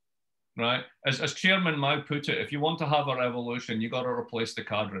cadres, right? As Chairman Mao put it, if you want to have a revolution, you got to replace the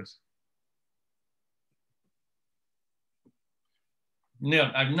cadres.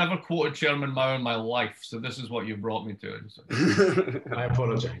 No, I've never quoted Chairman Mao in my life, so this is what you brought me to. I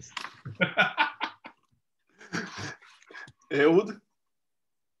apologize. Ehud?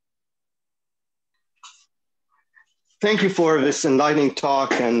 Thank you for this enlightening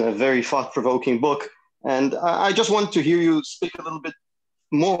talk and a very thought-provoking book. And I just want to hear you speak a little bit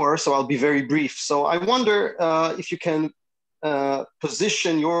more, so I'll be very brief. So I wonder if you can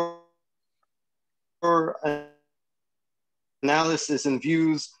position your analysis and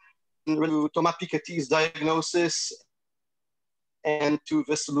views to Thomas Piketty's diagnosis and to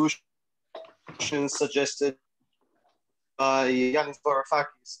the solutions suggested by Yanis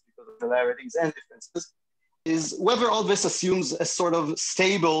Varoufakis, because of similarities and differences, is whether all this assumes a sort of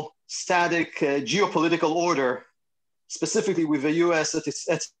stable, static geopolitical order, specifically with the US at its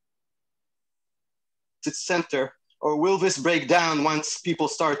center, or will this break down once people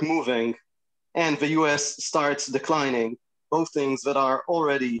start moving and the US starts declining, both things that are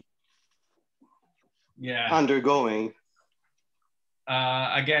already undergoing?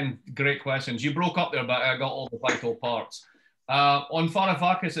 Again, great questions. You broke up there, but I got all the vital parts. On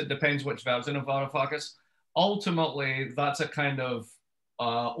Varoufakis, it depends which version of Varoufakis. Ultimately, that's a kind of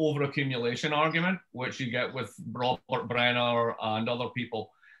overaccumulation argument, which you get with Robert Brenner and other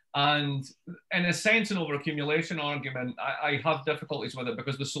people. And in a sense, an overaccumulation argument, I have difficulties with it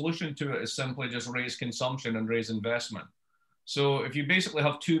because the solution to it is simply just raise consumption and raise investment. So if you basically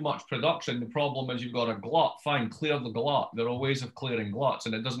have too much production, the problem is you've got a glut. Fine, clear the glut. There are ways of clearing gluts,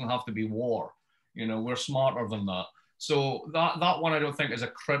 and it doesn't have to be war. You know, we're smarter than that. So that one I don't think is a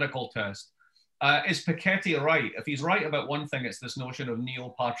critical test. Is Piketty right? If he's right about one thing, it's this notion of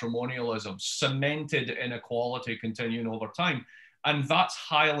neo-patrimonialism, cemented inequality continuing over time. And that's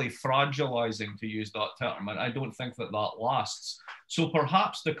highly fragilizing, to use that term. And I don't think that that lasts. So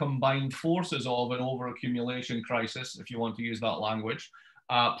perhaps the combined forces of an overaccumulation crisis, if you want to use that language,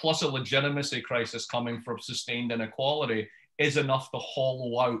 plus a legitimacy crisis coming from sustained inequality is enough to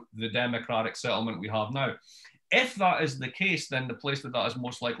hollow out the democratic settlement we have now. If that is the case, then the place that is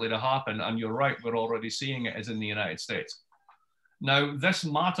most likely to happen, and you're right, we're already seeing it, is in the United States. Now, this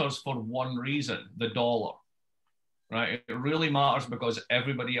matters for one reason, the dollar. Right? It really matters because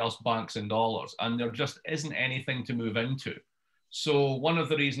everybody else banks in dollars and there just isn't anything to move into. So one of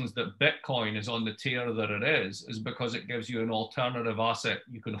the reasons that Bitcoin is on the tear that it is because it gives you an alternative asset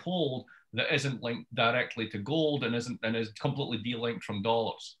you can hold that isn't linked directly to gold and is completely de-linked from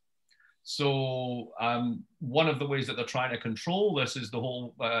dollars. So one of the ways that they're trying to control this is the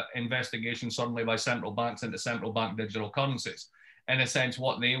whole investigation suddenly by central banks into central bank digital currencies. In a sense,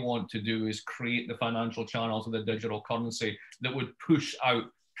 what they want to do is create the financial channels of the digital currency that would push out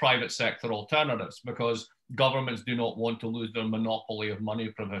private sector alternatives because governments do not want to lose their monopoly of money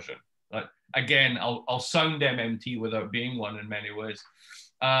provision. Right? Again, I'll sound MMT without being one in many ways.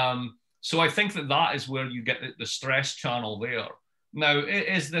 So I think that is where you get the stress channel there. Now,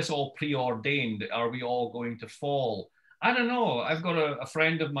 is this all preordained? Are we all going to fall? I don't know. I've got a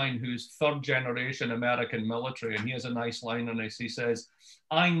friend of mine who's third generation American military, and he has a nice line on this. He says,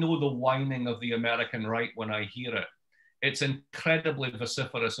 I know the whining of the American right when I hear it. It's incredibly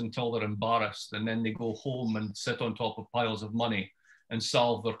vociferous until they're embarrassed, and then they go home and sit on top of piles of money and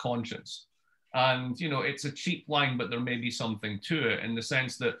solve their conscience. And, you know, it's a cheap line, but there may be something to it in the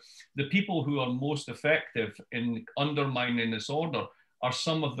sense that the people who are most effective in undermining this order are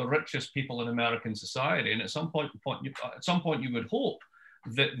some of the richest people in American society. And at some point you would hope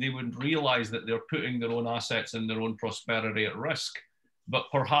that they would realize that they're putting their own assets and their own prosperity at risk. But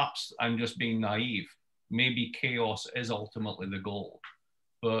perhaps I'm just being naive. Maybe chaos is ultimately the goal.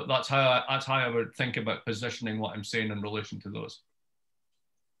 But that's how I would think about positioning what I'm saying in relation to those.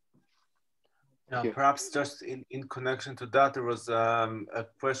 Yeah, perhaps just in connection to that, there was a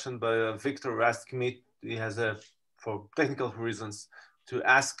question by Victor asking me, he has for technical reasons to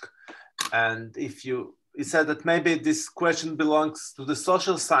ask, and he said that maybe this question belongs to the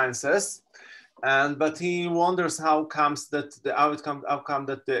social sciences, but he wonders how come that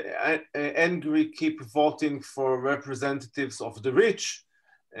the angry keep voting for representatives of the rich,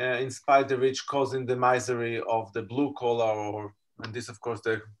 in spite the rich causing the misery of the blue collar, and this of course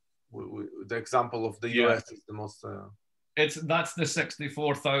the example of the US is the most. That's the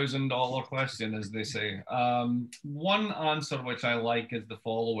 $64,000 question, as they say. One answer which I like is the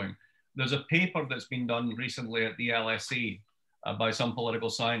following. There's a paper that's been done recently at the LSE by some political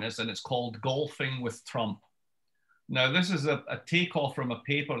scientists, and it's called Golfing with Trump. Now, this is a takeoff from a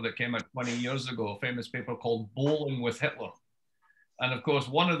paper that came out 20 years ago, a famous paper called Bowling with Hitler. And of course,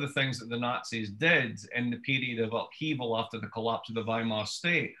 one of the things that the Nazis did in the period of upheaval after the collapse of the Weimar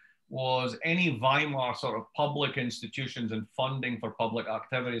state was any Weimar sort of public institutions and funding for public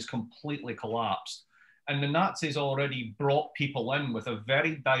activities completely collapsed. And the Nazis already brought people in with a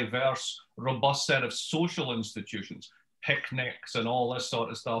very diverse, robust set of social institutions, picnics and all this sort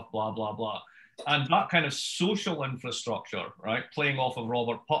of stuff, blah, blah, blah. And that kind of social infrastructure, right, playing off of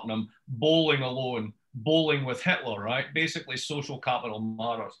Robert Putnam, bowling alone, bowling with Hitler, right, basically social capital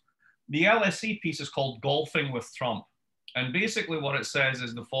matters. The LSE piece is called Golfing with Trump. And basically what it says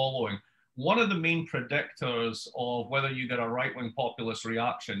is the following. One of the main predictors of whether you get a right-wing populist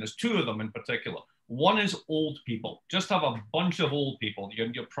reaction, there's two of them in particular. One is old people. Just have a bunch of old people.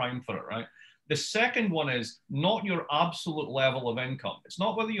 You're primed for it, right? The second one is not your absolute level of income. It's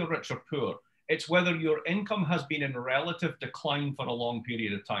not whether you're rich or poor. It's whether your income has been in relative decline for a long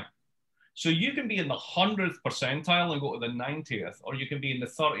period of time. So you can be in the 100th percentile and go to the 90th, or you can be in the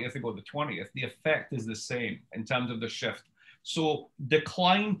 30th and go to the 20th. The effect is the same in terms of the shift. So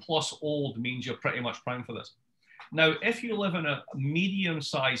decline plus old means you're pretty much primed for this. Now, if you live in a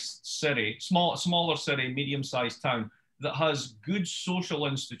medium-sized city, smaller city, medium-sized town that has good social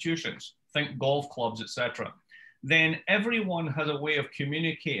institutions, think golf clubs, etc., then everyone has a way of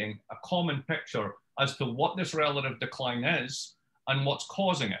communicating a common picture as to what this relative decline is and what's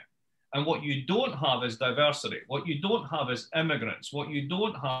causing it. And what you don't have is diversity. What you don't have is immigrants. What you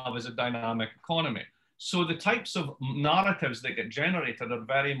don't have is a dynamic economy. So the types of narratives that get generated are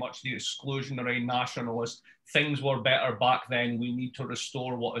very much the exclusionary, nationalist, things were better back then, we need to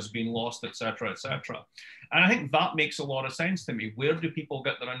restore what has been lost, etc., etc. And I think that makes a lot of sense to me. Where do people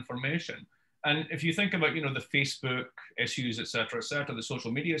get their information? And if you think about, the Facebook issues, etc., the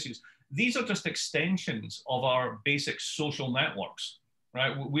social media issues, these are just extensions of our basic social networks.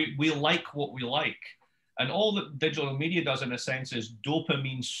 Right? We like what we like. And all that digital media does, in a sense, is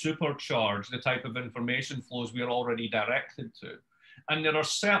dopamine supercharge the type of information flows we are already directed to. And there are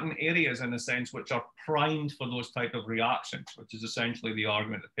certain areas, in a sense, which are primed for those type of reactions, which is essentially the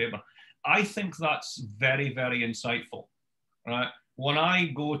argument of the paper. I think that's very, very insightful. Right? When I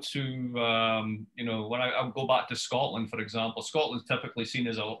go to, when I go back to Scotland, for example, Scotland's typically seen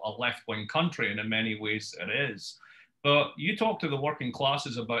as a left-wing country, and in many ways it is. But you talk to the working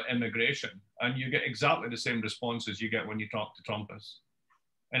classes about immigration, and you get exactly the same responses you get when you talk to Trumpists.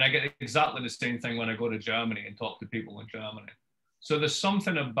 And I get exactly the same thing when I go to Germany and talk to people in Germany. So there's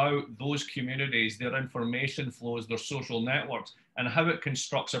something about those communities, their information flows, their social networks, and how it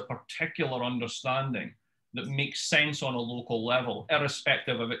constructs a particular understanding that makes sense on a local level,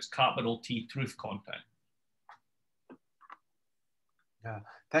 irrespective of its capital T truth content. Yeah,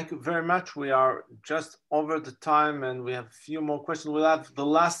 thank you very much. We are just over the time and we have a few more questions. We'll have the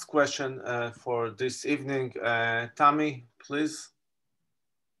last question for this evening. Tammy, please.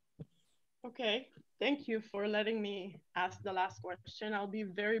 Okay, thank you for letting me ask the last question. I'll be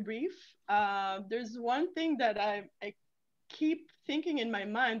very brief. There's one thing that I keep thinking in my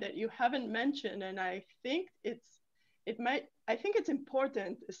mind that you haven't mentioned, and I think it's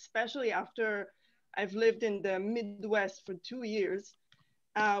important, especially after I've lived in the Midwest for 2 years.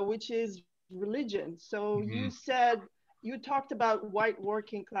 Which is religion. So you talked about white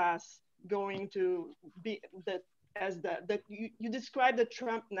working class going to be that you described the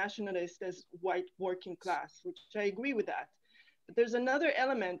Trump nationalists as white working class, which I agree with that. But there's another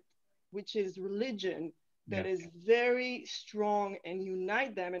element, which is religion, that is very strong and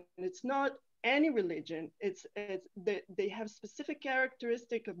unite them. And it's not any religion. They have specific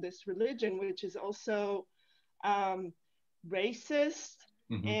characteristic of this religion, which is also racist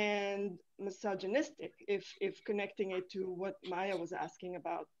and misogynistic, if connecting it to what Maya was asking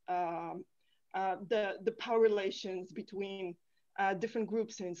about, the power relations between different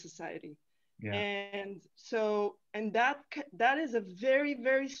groups in society. Yeah. And so, and that is a very,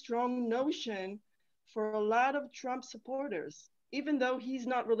 very strong notion for a lot of Trump supporters, even though he's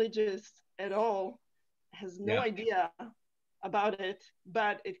not religious at all, has no idea about it,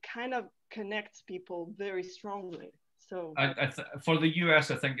 but it kind of connects people very strongly. So for the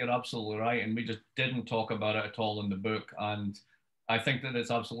US, I think you're absolutely right. And we just didn't talk about it at all in the book. And I think that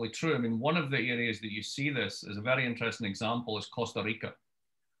it's absolutely true. I mean, one of the areas that you see this is a very interesting example is Costa Rica.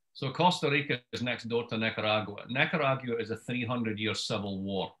 So Costa Rica is next door to Nicaragua. Nicaragua is a 300-year civil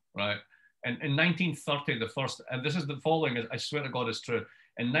war, right? And in 1930, the first, and this is the following, I swear to God is true.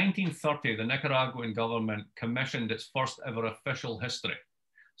 In 1930, the Nicaraguan government commissioned its first ever official history.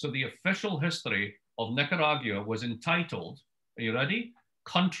 So the official history of Nicaragua was entitled, are you ready?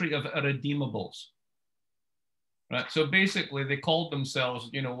 Country of Irredeemables. Right? So basically they called themselves,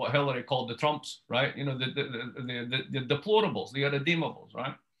 you know, what Hillary called the Trumps, right? You know, the deplorables, the irredeemables,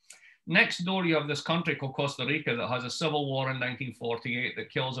 right? Next door, you have this country called Costa Rica that has a civil war in 1948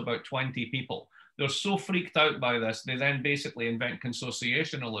 that kills about 20 people. They're so freaked out by this, they then basically invent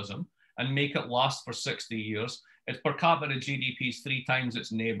consociationalism and make it last for 60 years. Its per capita GDP is 3 times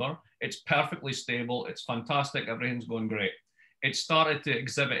its neighbor. It's perfectly stable. It's fantastic. Everything's going great. It started to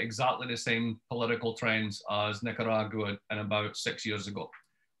exhibit exactly the same political trends as Nicaragua in about 6 years ago.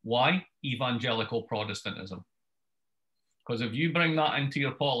 Why? Evangelical Protestantism. Because if you bring that into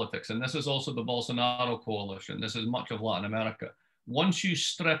your politics, and this is also the Bolsonaro coalition, this is much of Latin America, once you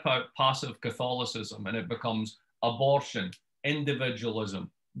strip out passive Catholicism and it becomes abortion, individualism,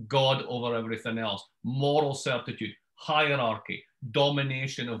 God over everything else, moral certitude, hierarchy,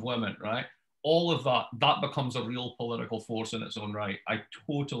 domination of women, right? All of that, that becomes a real political force in its own right. I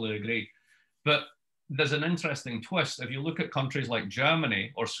totally agree. But there's an interesting twist. If you look at countries like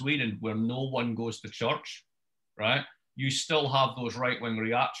Germany or Sweden, where no one goes to church, right? You still have those right-wing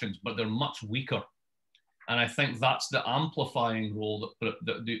reactions, but they're much weaker. And I think that's the amplifying role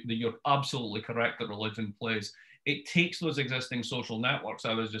that you're absolutely correct that religion plays. It takes those existing social networks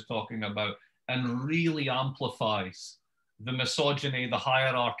I was just talking about and really amplifies the misogyny, the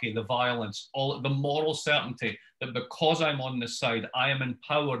hierarchy, the violence, all the moral certainty that because I'm on this side, I am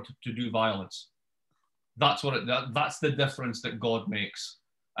empowered to do violence. That's what that's the difference that God makes.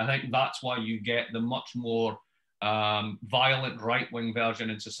 I think that's why you get the much more violent right-wing version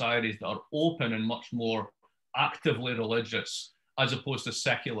in societies that are open and much more actively religious, as opposed to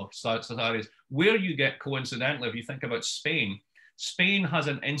secular societies, where you get, coincidentally, if you think about Spain, Spain has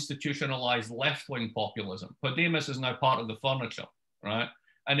an institutionalized left-wing populism. Podemos is now part of the furniture, right?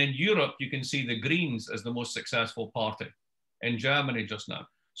 And in Europe, you can see the Greens as the most successful party in Germany just now.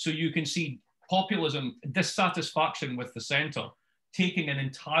 So you can see populism, dissatisfaction with the center, taking an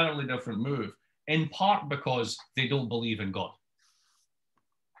entirely different move, in part because they don't believe in God.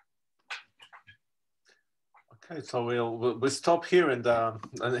 Okay, so we'll stop here, and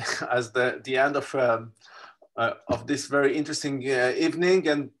as the end of this very interesting evening.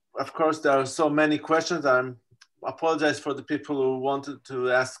 And of course, there are so many questions. I apologize for the people who wanted to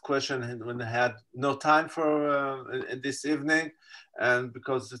ask questions when they had no time for in this evening, and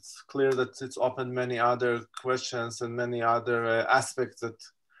because it's clear that it's opened many other questions and many other aspects that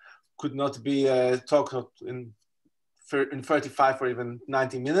could not be talked in 35 or even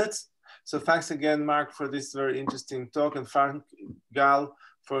 90 minutes. So thanks again, Mark, for this very interesting talk, and thank Gal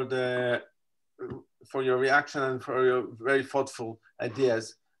for your reaction and for your very thoughtful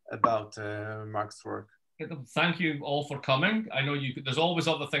ideas about Mark's work. Thank you all for coming. I know there's always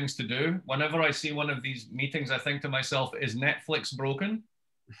other things to do. Whenever I see one of these meetings, I think to myself, is Netflix broken?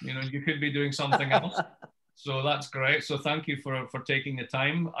 You know, you could be doing something else. So that's great. So thank you for taking the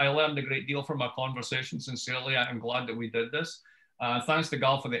time. I learned a great deal from our conversation. Sincerely, I'm glad that we did this. Thanks to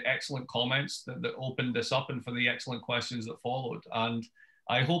Gal for the excellent comments that opened this up and for the excellent questions that followed. And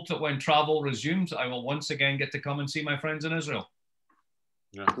I hope that when travel resumes, I will once again get to come and see my friends in Israel.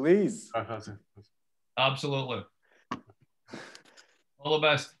 Yeah. Please. Absolutely. All the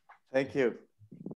best. Thank you.